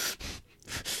went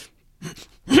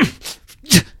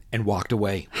and walked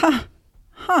away.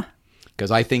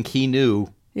 Because I think he knew.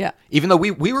 Yeah. Even though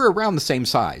we were around the same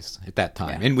size at that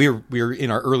time, and we were in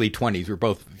our early 20s. We were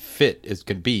both fit as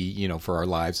could be, for our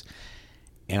lives.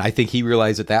 And I think he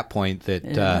realized at that point that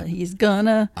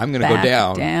I'm gonna go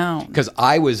down because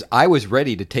I was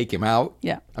ready to take him out.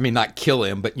 Yeah. I mean, not kill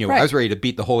him, but Right. I was ready to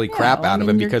beat the holy crap out of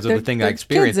him because of the thing I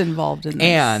experienced. Kids involved in this.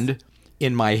 And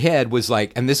in my head was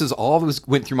like, and this is all that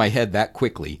went through my head that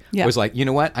quickly. Yeah. Was like, you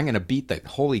know what? I'm going to beat the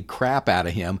holy crap out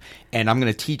of him, and I'm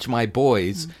going to teach my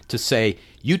boys to say,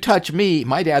 "You touch me,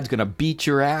 my dad's going to beat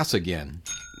your ass again."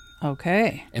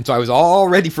 Okay. And so I was all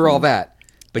ready for all that.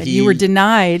 But you were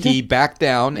denied. He backed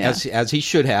down as he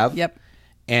should have. Yep.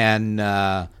 And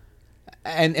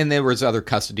there was other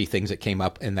custody things that came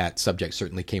up, and that subject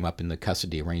certainly came up in the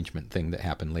custody arrangement thing that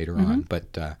happened later on.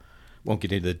 But won't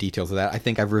get into the details of that. I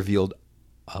think I've revealed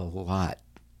a lot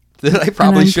that I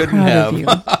probably shouldn't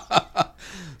have.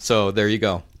 So there you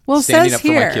go. Well, standing says up for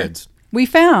here, my kids. we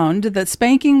found that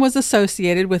spanking was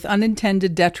associated with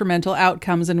unintended detrimental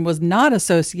outcomes and was not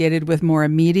associated with more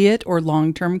immediate or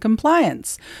long-term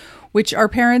compliance, which are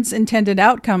parents' intended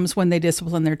outcomes when they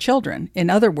discipline their children. In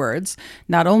other words,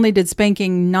 not only did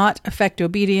spanking not affect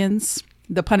obedience,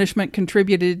 the punishment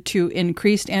contributed to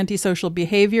increased antisocial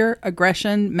behavior,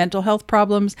 aggression, mental health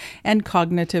problems, and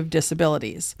cognitive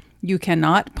disabilities. You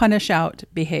cannot punish out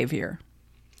behavior.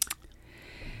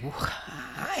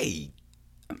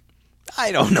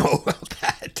 I don't know about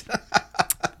that.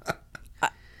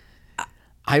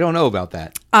 I don't know about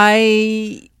that.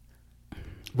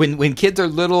 When kids are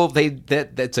little,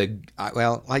 that's like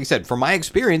I said, from my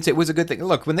experience, it was a good thing.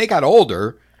 Look, when they got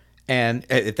older, and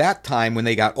at that time when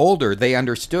they got older, they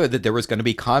understood that there was going to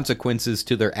be consequences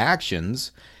to their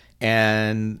actions,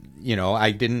 and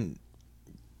I didn't.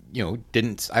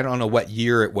 I don't know what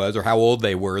year it was or how old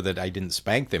they were that I didn't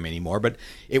spank them anymore, but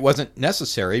it wasn't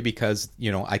necessary because,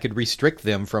 I could restrict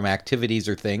them from activities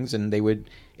or things and they would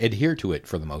adhere to it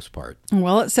for the most part.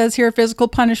 Well, it says here physical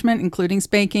punishment, including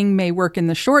spanking, may work in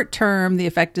the short term. The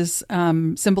effect is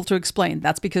simple to explain.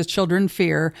 That's because children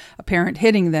fear a parent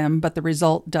hitting them, but the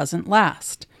result doesn't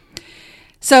last.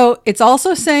 So it's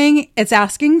also it's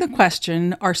asking the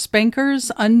question, are spankers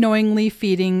unknowingly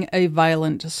feeding a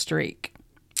violent streak?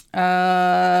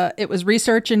 It was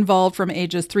research involved from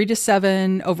ages 3 to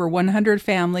 7, over 100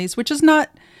 families, which is not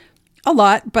a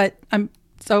lot, but all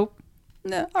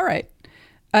right.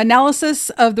 Analysis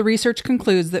of the research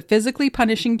concludes that physically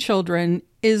punishing children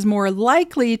is more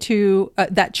likely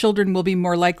that children will be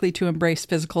more likely to embrace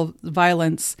physical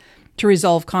violence to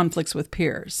resolve conflicts with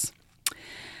peers.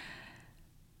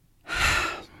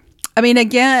 I mean,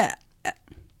 again,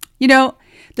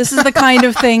 this is the kind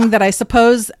of thing that I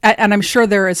suppose, and I'm sure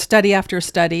there is study after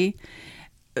study,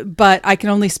 but I can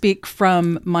only speak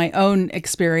from my own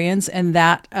experience and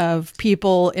that of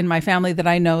people in my family that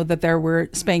I know that there were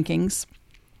spankings.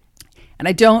 And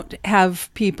I don't have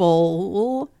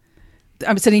people,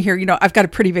 I'm sitting here, I've got a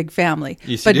pretty big family.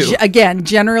 Yes, but you do. Again,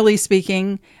 generally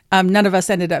speaking, none of us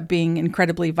ended up being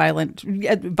incredibly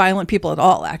violent people at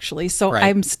all, actually. So Right.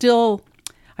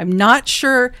 I'm not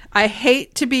sure. I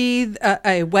hate to be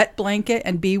a wet blanket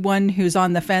and be one who's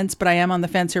on the fence, but I am on the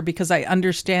fence here because I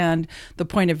understand the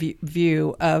point of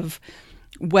view of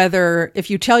whether if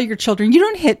you tell your children you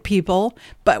don't hit people,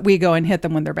 but we go and hit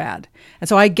them when they're bad. And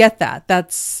so I get that.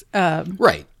 That's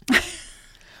Right.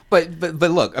 But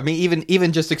look, I mean,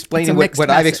 even just explaining mixed what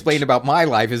I've message. explained about my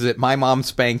life is that my mom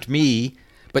spanked me,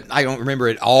 but I don't remember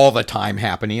it all the time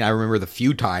happening. I remember the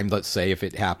few times, let's say, if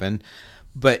it happened.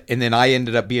 And then I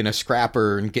ended up being a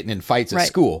scrapper and getting in fights at Right.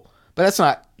 school. But that's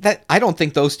not that. I don't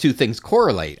think those two things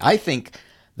correlate. I think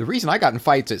the reason I got in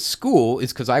fights at school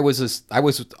is because I was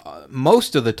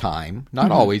most of the time,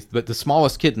 not always, but the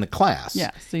smallest kid in the class.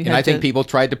 Yeah, so you and had I think to people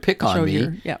tried to pick on show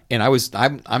me. yeah. And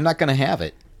I'm not going to have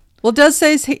it. Well, it does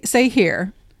say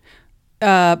here,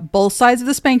 both sides of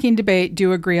the spanking debate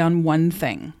do agree on one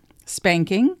thing.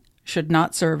 Spanking should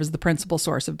not serve as the principal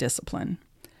source of discipline.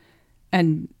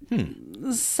 And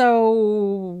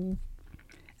so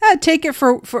take it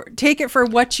for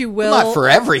what you will. Not for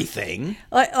everything.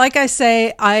 Like I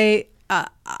say, I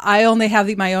only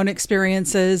have my own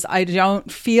experiences. I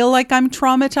don't feel like I'm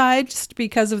traumatized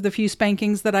because of the few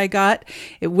spankings that I got.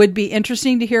 It would be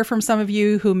interesting to hear from some of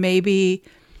you who maybe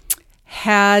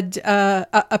had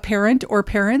a parent or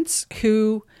parents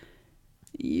who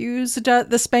used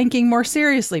the spanking more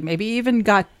seriously. Maybe even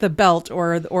got the belt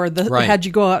or the Right. had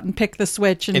you go out and pick the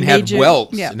switch and And made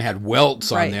had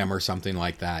welts on Right. them or something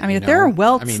like that. I mean, you if there are know?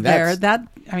 welts I mean, there, that's-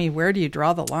 where do you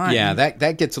draw the line? Yeah,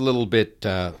 that gets a little bit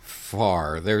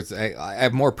far. I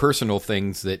have more personal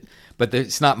things but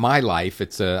it's not my life.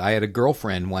 I had a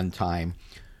girlfriend one time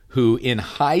who in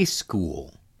high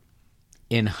school,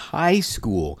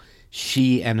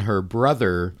 she and her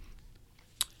brother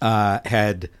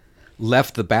had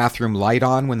left the bathroom light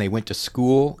on when they went to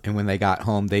school, and when they got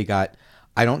home, they got,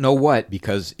 I don't know what,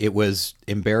 because it was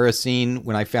embarrassing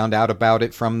when I found out about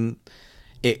it from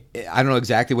it. I don't know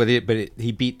exactly what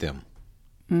he beat them.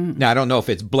 Now, I don't know if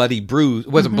it's bloody bruise.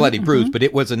 It wasn't bloody bruise, but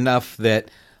it was enough that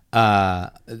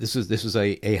this was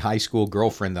a high school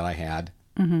girlfriend that I had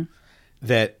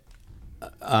that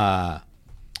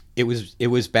it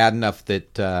was bad enough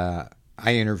that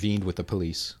I intervened with the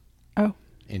police Oh,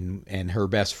 and her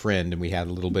best friend, and we had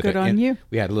a little bit Good on you.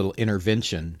 we had a little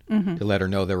intervention to let her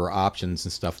know there were options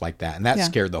and stuff like that, and that Yeah.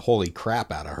 scared the holy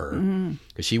crap out of her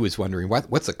because she was wondering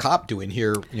what's a cop doing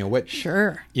here, what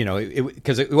sure.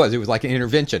 because it was like an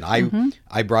intervention.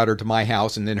 I brought her to my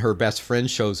house, and then her best friend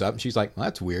shows up, and she's like, well,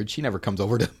 that's weird. She never comes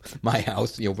over to my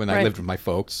house, when I Right. lived with my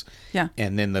folks. Yeah.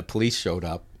 And then the police showed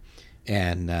up,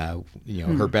 and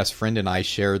her best friend and I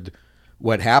shared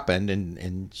what happened,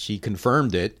 and she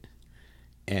confirmed it.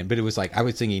 But it was like, I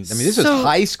was thinking, I mean, this was So-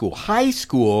 high school. High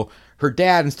school, her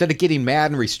dad, instead of getting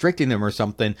mad and restricting them or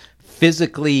something,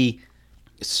 physically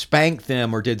spanked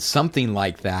them or did something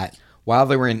like that while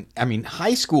they were in,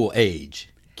 high school age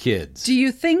kids. Do you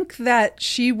think that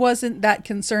she wasn't that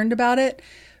concerned about it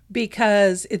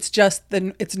because it's just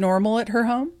it's normal at her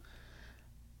home?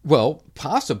 Well,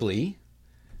 possibly.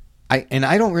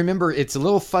 I don't remember. It's a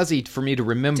little fuzzy for me to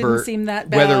remember Didn't seem that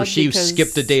whether bad she because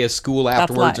skipped a day of school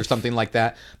afterwards or life. something like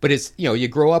that. But it's, you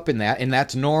grow up in that, and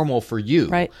that's normal for you.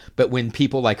 Right. But when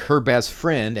people like her best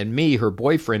friend and me, her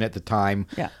boyfriend at the time,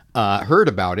 Yeah. heard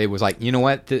about it, was like, you know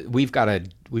what? We've got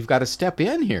to step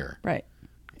in here. Right.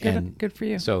 Good for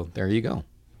you. So there you go.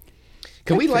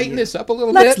 Can we for lighten you. this up a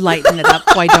little Let's bit? lighten it up.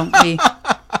 Why don't we?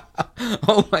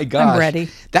 Oh my gosh. ready.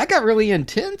 That got really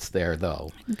intense there,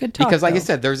 though. Good talk, Because like I though.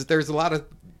 said, there's a lot of,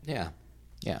 yeah.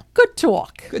 Good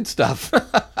talk. Good stuff.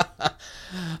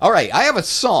 All right, I have a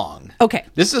song. Okay.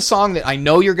 This is a song that I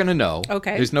know you're going to know.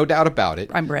 Okay. There's no doubt about it.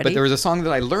 I'm ready. But there was a song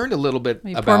that I learned a little bit Let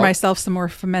me about. pour myself some more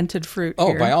fermented fruit Oh,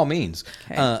 here. by all means.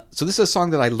 Okay. So this is a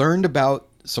song that I learned about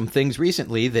some things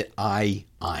recently that I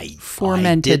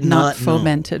Fermented, did not know.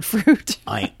 fomented fruit.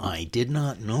 I did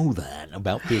not know that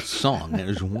about this song. That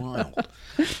is wild.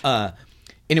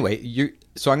 Anyway,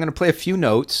 so I'm going to play a few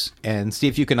notes and see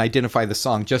if you can identify the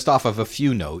song just off of a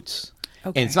few notes.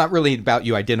 Okay. And it's not really about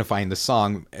you identifying the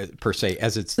song per se,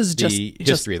 as it's This is the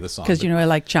history of the song. Because But- I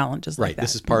like challenges like right. that.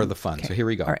 This is part of the fun. Okay. So here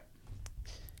we go. All right.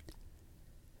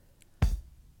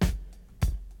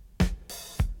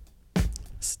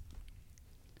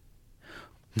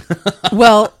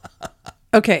 Well,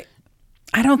 okay.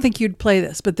 I don't think you'd play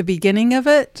this, but the beginning of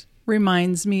it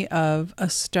reminds me of a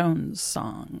Stones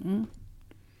song.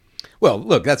 Well,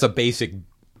 look, that's a basic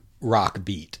rock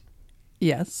beat.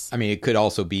 Yes. I mean, it could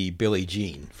also be Billie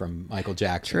Jean from Michael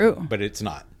Jackson. True. But it's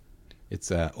not.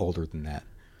 It's older than that.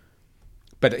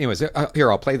 But anyways, here,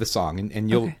 I'll play the song, and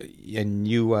you'll Okay. and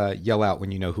you yell out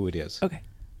when you know who it is. Okay.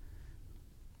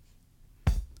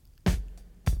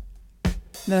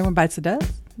 Another one bites the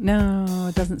dust? No,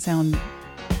 it doesn't sound...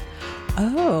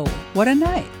 Oh, What a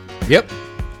Night. Yep.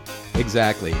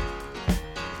 Exactly.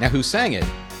 Now, who sang it?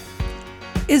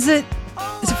 Is it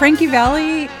Frankie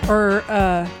Valli or,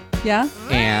 yeah?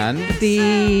 And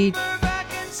The...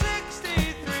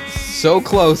 so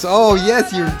close. Oh,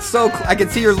 yes, you're so I can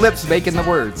see your lips making the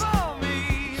words.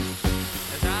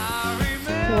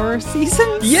 Four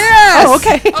Seasons? Yes! Oh,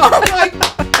 okay. Oh, my...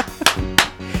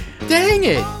 Dang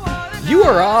it. You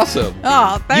are awesome.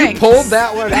 Oh, thanks. You pulled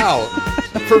that one out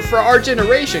for our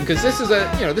generation, because this is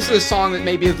a song that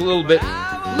maybe is a little bit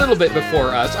before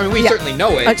us. I mean, we certainly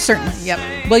know it. Certainly, yep.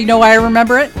 Well, you know why I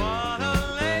remember it?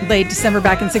 Late December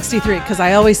back in 63, because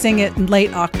I always sing it in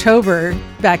late October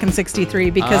back in 63,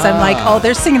 because I'm like, oh,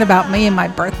 they're singing about me and my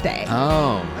birthday.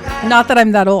 Oh. Not that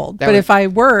I'm that old, but if I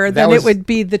were, then it would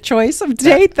be the choice of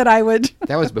date that I would.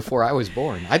 That was before I was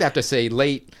born. I'd have to say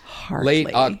late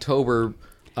October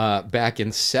back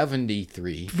in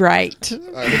 73. Right.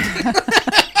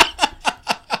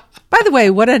 By the way,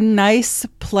 what a nice,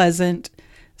 pleasant,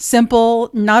 simple,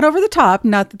 not over the top.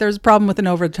 Not that there's a problem with an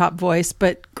over the top voice,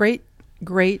 but great,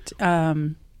 a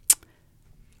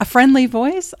friendly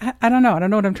voice. I don't know. I don't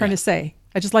know what I'm trying to say.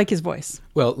 I just like his voice.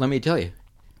 Well, let me tell you.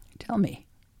 Tell me.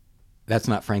 That's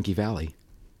not Frankie Valli.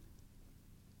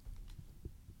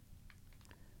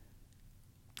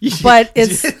 But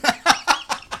it's...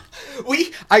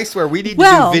 I swear, we need to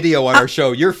do video on our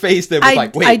show. Your face that was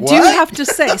like, wait, what? I do have to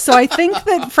say. So I think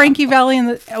that Frankie Valli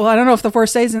I don't know if the Four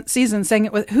Seasons sang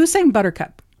it with... Who sang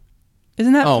Buttercup?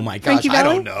 Isn't that Oh, my gosh, Frankie Valli? I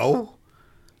don't know.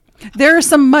 There are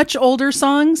some much older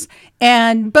songs,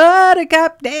 and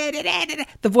Buttercup, da, da, da, da, da.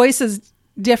 The voice is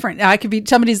different. I could be,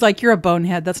 somebody's like, you're a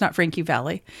bonehead. That's not Frankie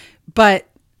Valli. But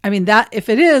I mean, that if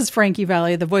it is Frankie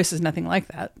Valli, the voice is nothing like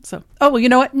that. So, oh, well, you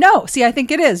know what? No, see, I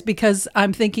think it is, because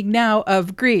I'm thinking now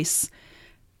of Grease,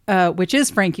 which is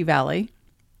Frankie Valli.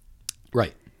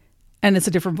 Right. And it's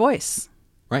a different voice.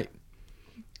 Right.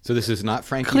 So this is not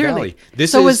Frankie Clearly.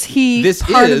 Valli. Was he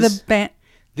part of the band?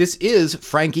 This is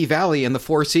Frankie Valli and the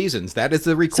Four Seasons. That is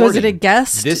the recording. So is it a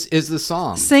guest? This is the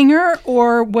song. Singer,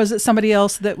 or was it somebody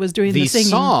else that was doing the singing?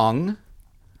 The song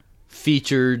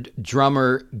featured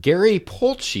drummer Gary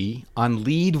Polchi on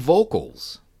lead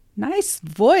vocals. Nice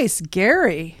voice,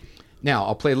 Gary. Now,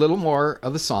 I'll play a little more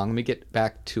of the song. Let me get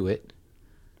back to it,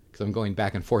 because I'm going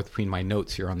back and forth between my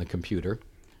notes here on the computer.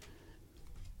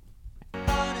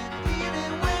 Now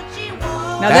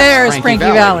there's Frankie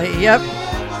Valli. Yep.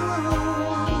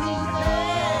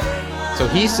 So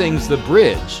he sings the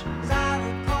bridge.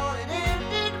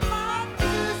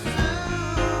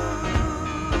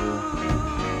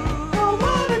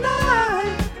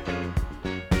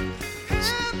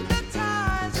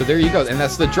 So there you go. And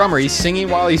that's the drummer. He's singing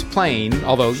while he's playing.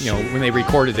 Although, when they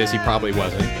recorded this, he probably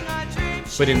wasn't.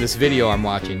 But in this video I'm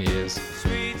watching, he is.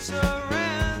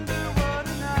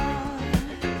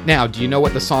 Now, do you know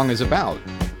what the song is about?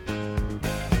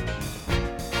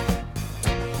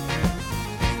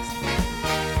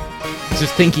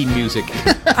 Just thinking music.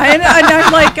 And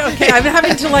I'm like, okay, I'm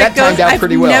having to that go. timed out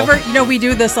pretty well. Never, we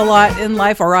do this a lot in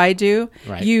life, or I do.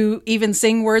 Right. You even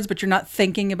sing words, but you're not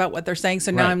thinking about what they're saying. So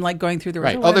now Right. I'm like going through the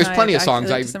Right. Oh, there's plenty of songs.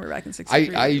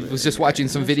 I was just watching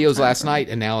some videos last night,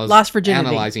 and now I was Lost Virginity.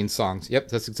 analyzing songs. Yep,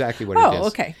 that's exactly what it is. Oh,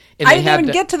 okay. And I they didn't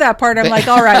even get to that part. I'm like,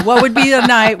 all right, what would be a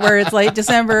night where it's late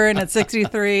December and it's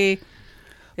 63?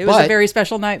 It was a very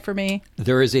special night for me.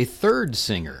 There is a third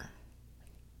singer.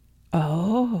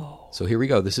 Oh. So here we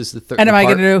go. This is the third. And am I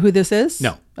going to know who this is?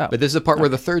 No. Oh. But this is the part where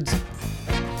the third.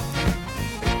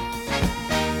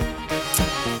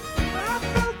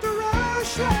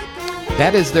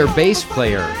 That is their bass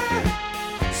player.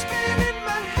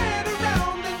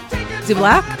 Is he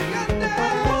black?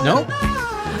 No.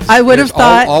 I would have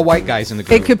thought all white guys in the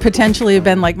group. it could potentially have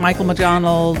been like Michael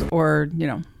McDonald or,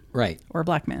 right. or a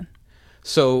black man.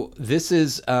 So this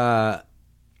is hold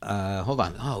on.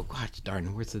 Oh gosh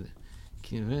darn, where's the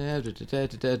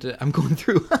I'm going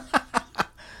through.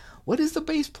 What is the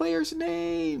bass player's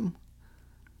name?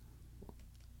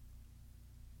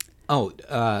 Oh,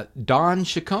 Don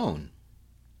Chacon,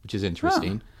 which is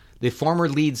interesting. The former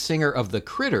lead singer of the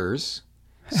Critters,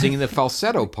 singing the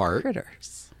falsetto part.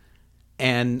 Critters.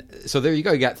 And so there you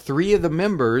go. You got 3 of the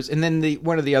members, and then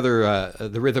one of the other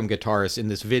the rhythm guitarists in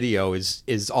this video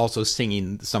is also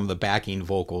singing some of the backing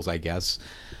vocals, I guess.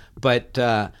 But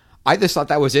I just thought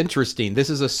that was interesting. This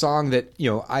is a song that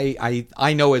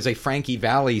I know as a Frankie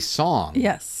Valli song.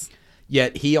 Yes.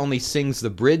 Yet he only sings the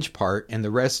bridge part, and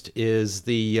the rest is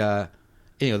the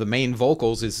main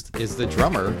vocals is the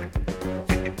drummer.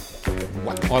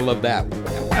 Wow, I love that.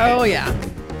 Oh yeah.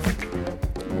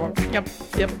 Yep.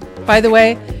 By the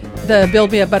way, the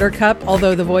Build Me a Buttercup,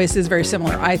 although the voice is very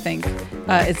similar, I think,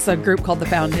 it's a group called The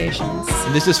Foundations.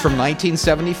 And this is from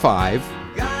 1975.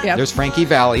 Yep. There's Frankie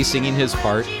Valli singing his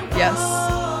part. Yes.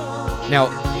 Now,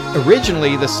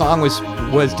 originally the song was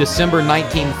December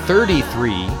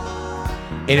 1933,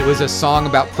 and it was a song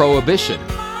about prohibition.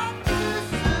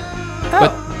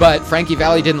 Oh. But Frankie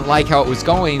Valli didn't like how it was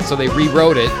going, so they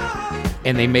rewrote it,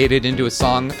 and they made it into a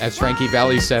song, as Frankie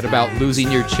Valli said, about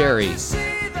losing your cherries.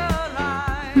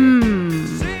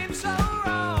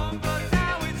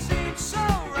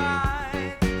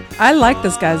 I like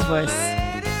this guy's voice.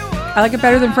 I like it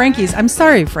better than Frankie's. I'm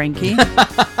sorry, Frankie.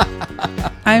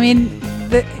 I mean,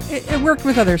 it worked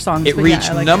with other songs. It but reached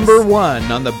I like number this.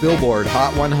 1 on the Billboard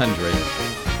Hot 100.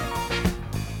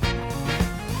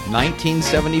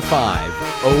 1975.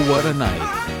 Oh, what a night.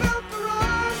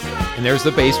 And there's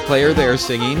the bass player there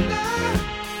singing.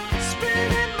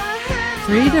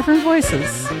 3 different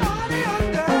voices.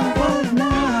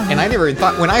 And I never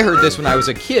thought, when I heard this when I was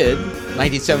a kid,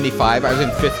 1975, I was in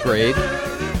 5th grade,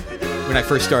 when I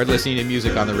first started listening to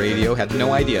music on the radio, had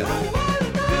no idea.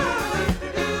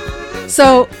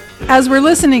 So, as we're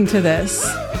listening to this,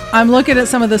 I'm looking at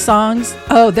some of the songs.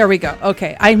 Oh, there we go.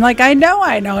 Okay. I'm like, I know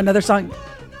another song.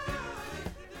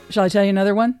 Shall I tell you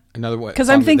another one? Another one? Because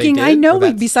I'm thinking, I know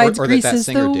besides Grease is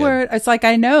the word. It's like,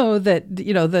 I know that,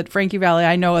 that Frankie Valli,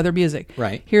 I know other music.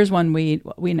 Right. Here's one we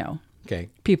know. Okay.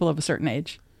 People of a certain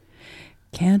age.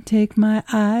 Can't take my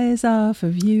eyes off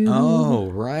of you. Oh,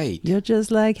 right. You're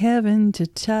just like heaven to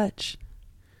touch.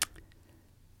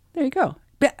 There you go.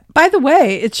 By the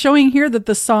way, it's showing here that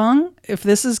the song, if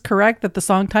this is correct, that the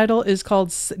song title is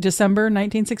called December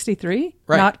 1963,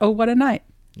 right. Not Oh What a Night.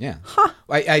 Yeah. Huh.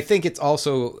 I think it's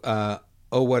also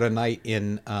Oh What a Night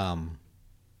in...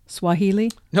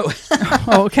 Swahili? No.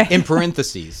 Oh, okay. In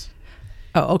parentheses.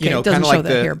 Oh, okay. It doesn't show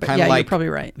that here, but yeah, you're probably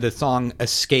right. The song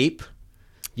Escape.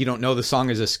 You don't know the song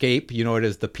is Escape. You know it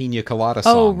as the Pina Colada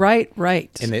song. Oh, right.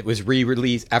 And it was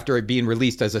re-released. After it being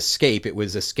released as Escape, it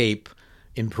was Escape,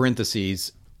 in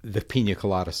parentheses, the Pina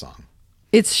Colada song.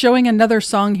 It's showing another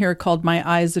song here called My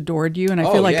Eyes Adored You, and I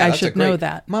feel like I should know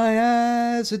that.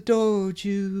 My eyes adored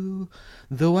you,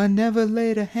 though I never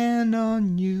laid a hand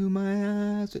on you,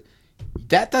 my eyes...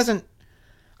 That doesn't...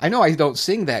 I know I don't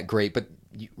sing that great, but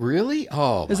really?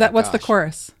 Oh, is that what's the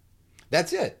chorus?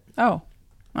 That's it. Oh,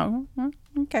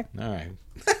 okay. All right.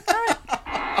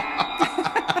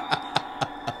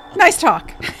 Nice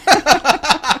talk.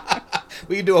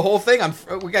 We can do a whole thing on...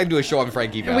 We got to do a show on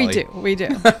Frankie Valli. We do.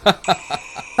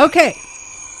 Okay.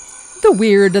 The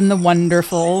weird and the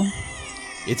wonderful.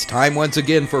 It's time once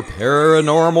again for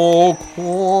Paranormal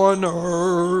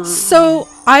Corner. So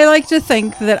I like to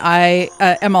think that I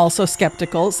am also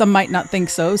skeptical. Some might not think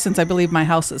so, since I believe my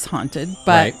house is haunted.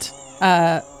 But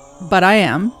I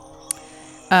am.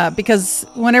 Because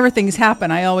whenever things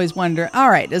happen, I always wonder, all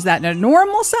right, is that a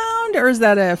normal sound or is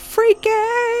that a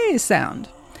freaky sound?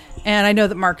 And I know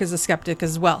that Mark is a skeptic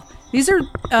as well. These are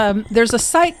there's a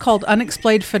site called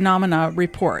Unexplained Phenomena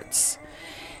Reports.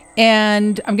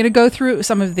 And I'm going to go through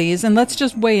some of these and let's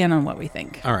just weigh in on what we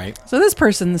think. All right. So this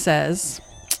person says,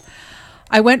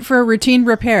 I went for a routine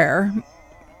repair,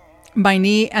 my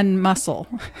knee and muscle.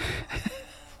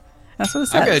 That's what it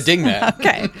says. I'm going to ding that.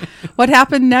 Okay. What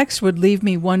happened next would leave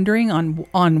me wondering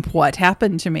on what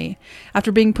happened to me.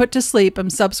 After being put to sleep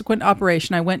and subsequent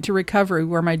operation, I went to recovery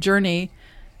where my journey,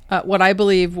 what I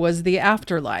believe was the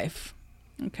afterlife.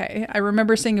 Okay. I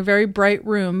remember seeing a very bright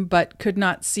room, but could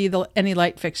not see any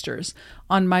light fixtures.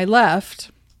 On my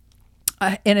left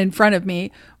and in front of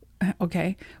me,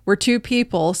 were 2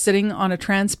 people sitting on a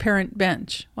transparent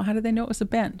bench. Well, how did they know it was a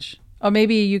bench? Oh,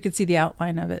 maybe you could see the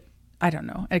outline of it. I don't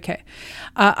know. Okay.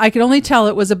 I could only tell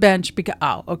it was a bench because...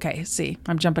 Oh, okay. See,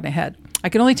 I'm jumping ahead. I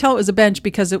could only tell it was a bench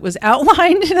because it was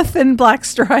outlined in a thin black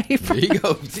stripe. There you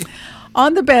go.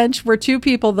 On the bench were 2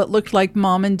 people that looked like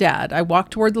mom and dad. I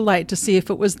walked toward the light to see if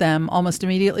it was them. Almost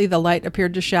immediately, the light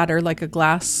appeared to shatter like a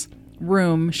glass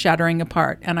room shattering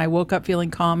apart, and I woke up feeling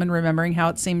calm and remembering how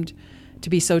it seemed to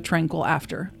be so tranquil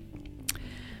after.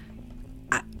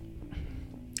 I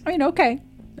mean, okay.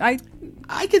 I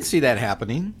can see that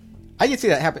happening. I can see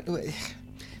that happen.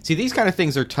 See, these kind of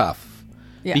things are tough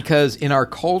Yeah. Because in our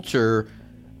culture,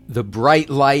 the bright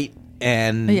light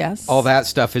and Yes. all that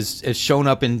stuff is shown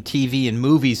up in TV and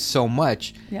movies so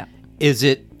much. Yeah. Is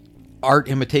it art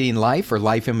imitating life or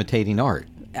life imitating art?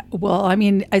 Well, I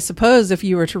mean, I suppose if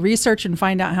you were to research and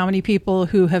find out how many people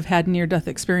who have had near-death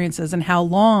experiences and how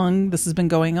long this has been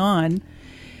going on,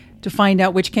 to find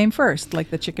out which came first,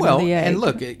 like the chicken or the egg. And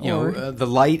look, the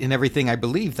light and everything, I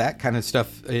believe that kind of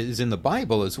stuff is in the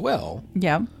Bible as well.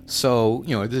 Yeah. So,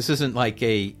 this isn't like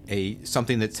a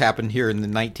something that's happened here in the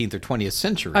 19th or 20th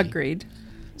century. Agreed.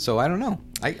 So I don't know.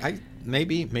 I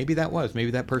maybe that was.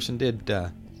 Maybe that person did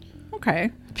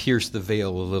Okay. pierce the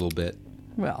veil a little bit.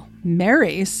 Well,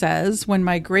 Mary says, when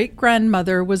my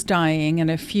great-grandmother was dying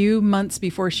and a few months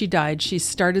before she died, she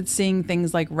started seeing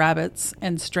things like rabbits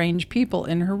and strange people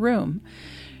in her room.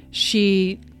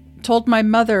 She told my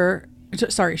grandmother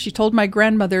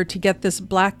to get this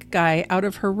black guy out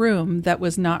of her room that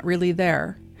was not really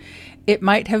there. It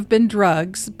might have been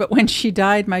drugs, but when she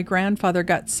died, my grandfather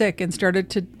got sick and started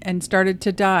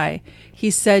to die. He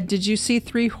said, "Did you see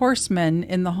 3 horsemen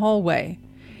in the hallway?"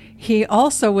 He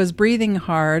also was breathing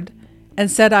hard and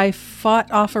said I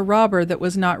fought off a robber that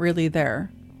was not really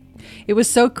there. It was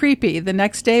so creepy. The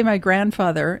next day, my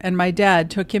grandfather and my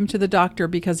dad took him to the doctor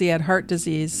because he had heart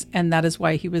disease, and that is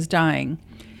why he was dying.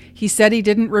 He said he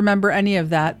didn't remember any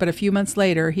of that, but a few months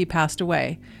later, he passed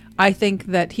away. I think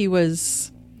that he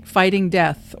was fighting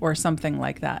death or something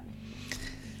like that.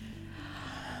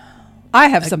 I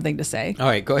have something to say. All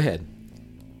right, go ahead.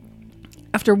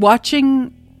 After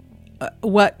watching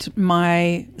what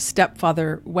my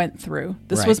stepfather went through,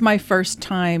 this was my first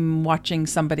time watching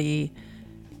somebody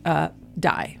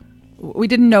die. We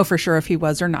didn't know for sure if he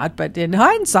was or not, but in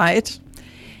hindsight,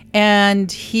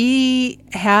 and he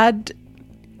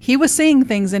was seeing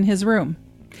things in his room.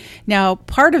 Now,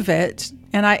 part of it,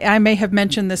 and I may have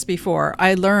mentioned this before,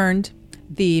 I learned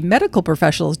the medical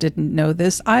professionals didn't know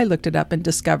this. I looked it up and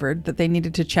discovered that they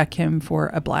needed to check him for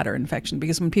a bladder infection,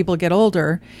 because when people get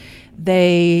older,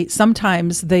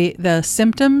 sometimes the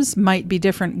symptoms might be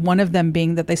different. One of them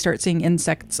being that they start seeing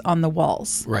insects on the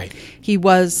walls. Right. He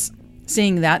was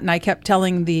seeing that, and I kept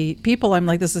telling the people, I'm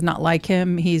like, this is not like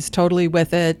him. He's totally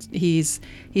with it. He's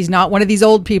not one of these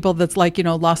old people that's like,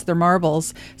 lost their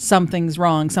marbles. Something's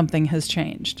wrong. Something has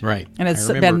changed. Right. And it's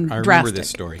been I remember drastic. this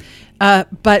story.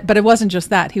 But it wasn't just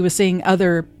that. He was seeing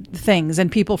other things and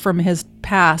people from his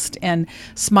past and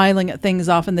smiling at things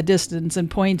off in the distance and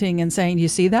pointing and saying, "You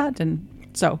see that?" And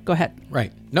so, go ahead.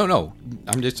 Right. No.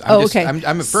 Okay.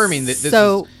 I'm affirming that this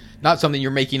is not something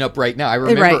you're making up right now. I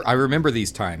remember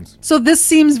these times. So this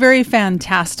seems very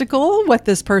fantastical, what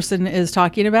this person is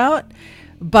talking about,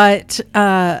 but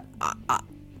I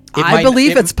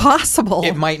believe it's possible.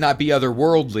 It might not be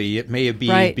otherworldly. It may be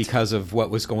Right. because of what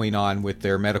was going on with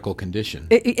their medical condition.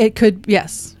 It could,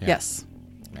 yes, Yeah. yes.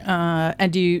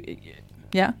 And do you,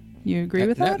 you agree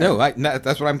with that? No,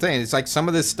 that's what I'm saying. It's like some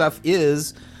of this stuff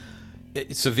is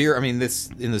severe. I mean, this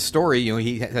in the story,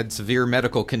 he had severe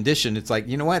medical condition. It's like,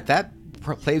 you know what, that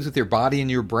plays with your body and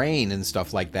your brain and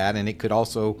stuff like that. And it could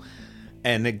also,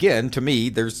 and again, to me,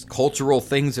 there's cultural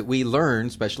things that we learn,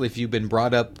 especially if you've been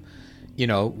brought up,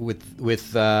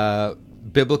 with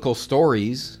biblical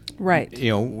stories. Right.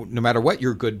 No matter what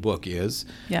your good book is.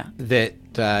 Yeah.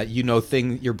 That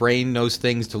your brain knows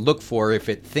things to look for if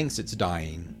it thinks it's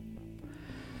dying.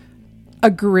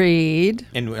 Agreed.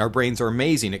 And our brains are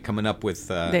amazing at coming up with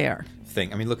They are.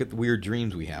 I mean, look at the weird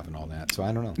dreams we have and all that. So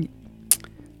I don't know.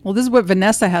 Well, this is what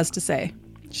Vanessa has to say.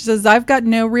 She says, I've got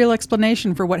no real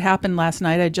explanation for what happened last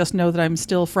night. I just know that I'm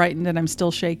still frightened and I'm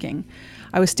still shaking.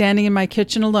 I was standing in my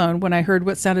kitchen alone when I heard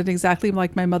what sounded exactly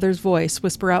like my mother's voice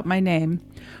whisper out my name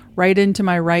right into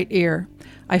my right ear.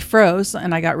 I froze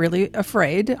and I got really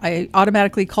afraid. I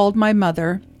automatically called my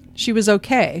mother. She was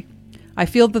okay. I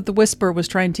feel that the whisper was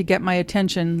trying to get my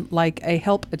attention, like a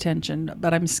help attention,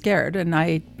 but I'm scared and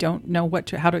I don't know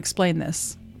how to explain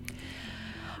this.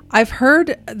 I've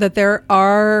heard that there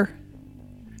are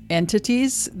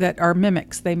entities that are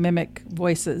mimics. They mimic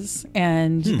voices.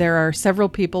 And there are several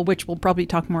people, which we'll probably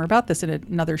talk more about this in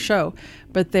another show,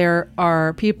 but there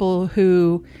are people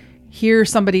who hear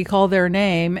somebody call their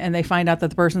name and they find out that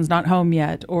the person's not home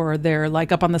yet, or they're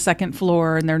like up on the second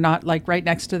floor and they're not like right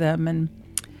next to them, and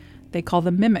they call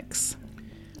them mimics.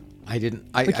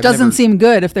 Which doesn't seem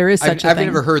good if there is such a thing. I've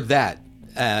never heard that.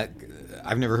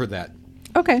 I've never heard that.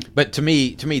 Okay. But to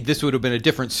me, this would have been a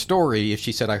different story if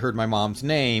she said, I heard my mom's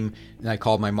name and I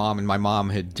called my mom and my mom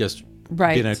had just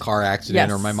been in a car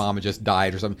accident or my mom had just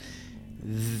died or something.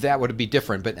 That would be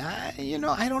different. But, I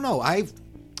don't know. Like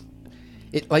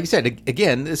I said,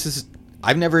 again,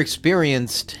 I've never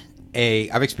experienced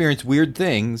I've experienced weird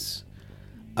things,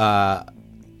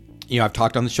 I've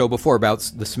talked on the show before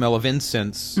about the smell of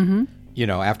incense,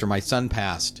 after my son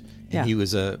passed. And he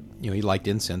was he liked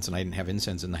incense, and I didn't have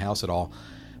incense in the house at all.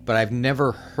 But I've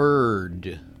never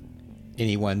heard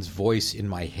anyone's voice in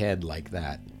my head like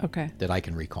that. Okay. That I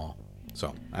can recall.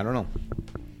 So, I don't know.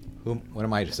 What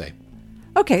am I to say?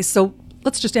 Okay, so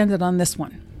let's just end it on this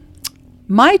one.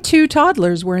 My 2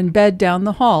 toddlers were in bed down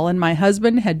the hall, and my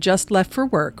husband had just left for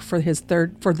work for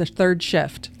the third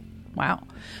shift. Wow.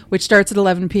 Which starts at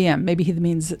 11 p.m.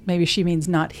 Maybe she means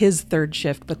not his third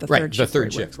shift, but the third shift. The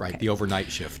third shift, right. Okay. The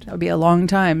overnight shift. That would be a long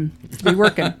time to be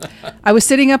working. I was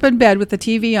sitting up in bed with the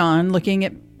TV on, looking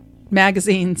at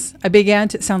magazines.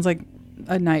 It sounds like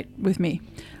a night with me.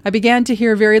 I began to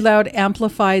hear very loud,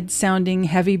 amplified sounding,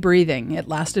 heavy breathing. It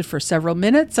lasted for several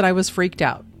minutes, and I was freaked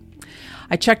out.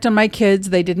 I checked on my kids.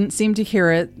 They didn't seem to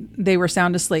hear it. They were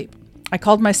sound asleep. I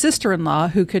called my sister-in-law,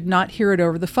 who could not hear it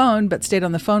over the phone, but stayed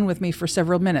on the phone with me for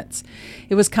several minutes.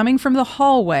 It was coming from the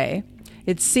hallway,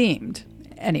 it seemed.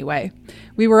 Anyway,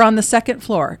 we were on the 2nd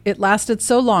floor. It lasted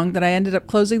so long that I ended up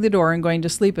closing the door and going to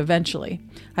sleep eventually.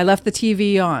 I left the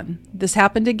TV on. This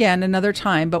happened again another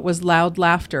time, but was loud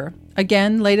laughter.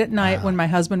 Again, late at night when my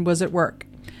husband was at work.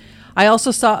 I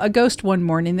also saw a ghost one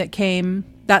morning that came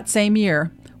that same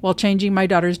year while changing my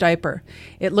daughter's diaper.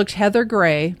 It looked heather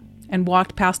gray and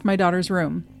walked past my daughter's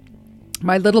room.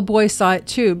 My little boy saw it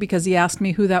too because he asked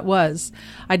me who that was.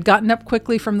 I'd gotten up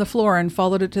quickly from the floor and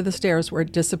followed it to the stairs where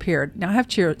it disappeared. Now I have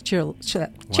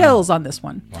chills on this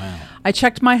one. Wow. I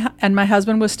checked my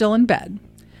husband was still in bed.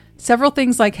 Several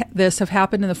things like this have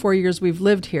happened in the 4 years we've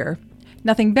lived here.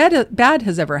 Nothing bad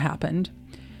has ever happened.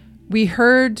 We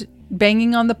heard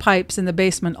banging on the pipes in the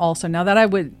basement also. Now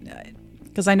that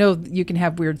because I know you can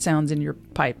have weird sounds in your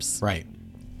pipes. Right.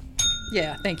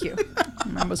 Yeah, thank you.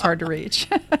 That was hard to reach.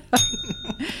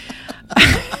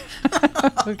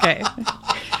 Okay.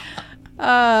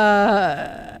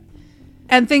 And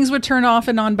things would turn off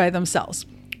and on by themselves.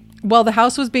 While the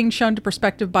house was being shown to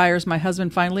prospective buyers, my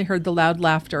husband finally heard the loud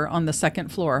laughter on the 2nd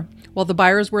floor, while the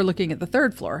buyers were looking at the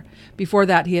 3rd floor. Before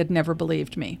that, he had never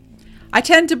believed me. I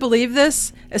tend to believe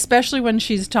this, especially when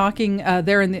she's talking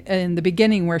there in the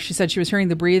beginning where she said she was hearing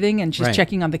the breathing and she's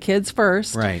checking on the kids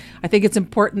first. Right. I think it's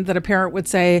important that a parent would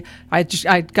say, I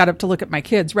got up to look at my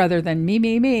kids rather than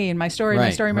me, and my story, my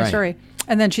story.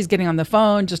 And then she's getting on the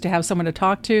phone just to have someone to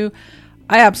talk to.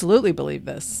 I absolutely believe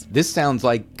this. This sounds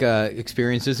like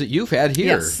experiences that you've had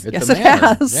here at yes, the manor. It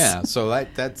has. Yeah, so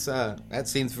that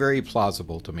seems very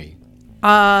plausible to me.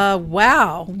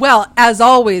 Wow. Well, as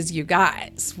always, you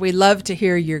guys, we love to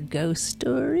hear your ghost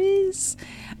stories.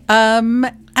 And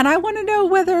I want to know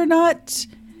whether or not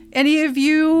any of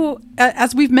you,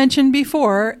 as we've mentioned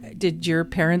before, did your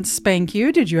parents spank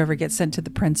you? Did you ever get sent to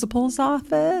the principal's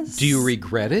office? Do you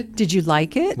regret it? Did you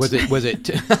like it? Was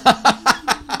it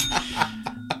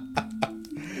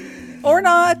or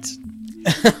not?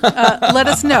 Let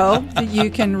us know. You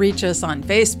can reach us on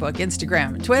Facebook,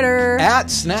 Instagram, and Twitter.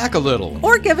 At Snack a Little.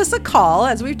 Or give us a call.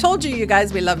 As we've told you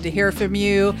guys, we love to hear from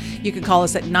you. You can call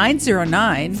us at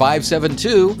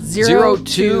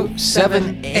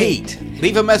 909-572-0278.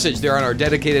 Leave a message there on our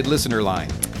dedicated listener line.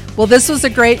 Well, this was a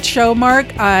great show,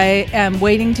 Mark. I am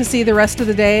waiting to see the rest of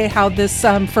the day how this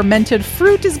fermented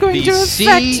fruit is going to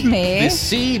affect me. The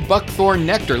sea buckthorn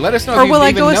nectar. Let us know or if you will I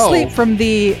even go know. asleep from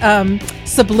the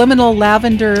subliminal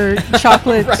lavender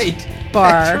chocolate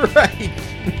bar? That's right.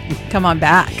 Come on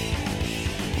back.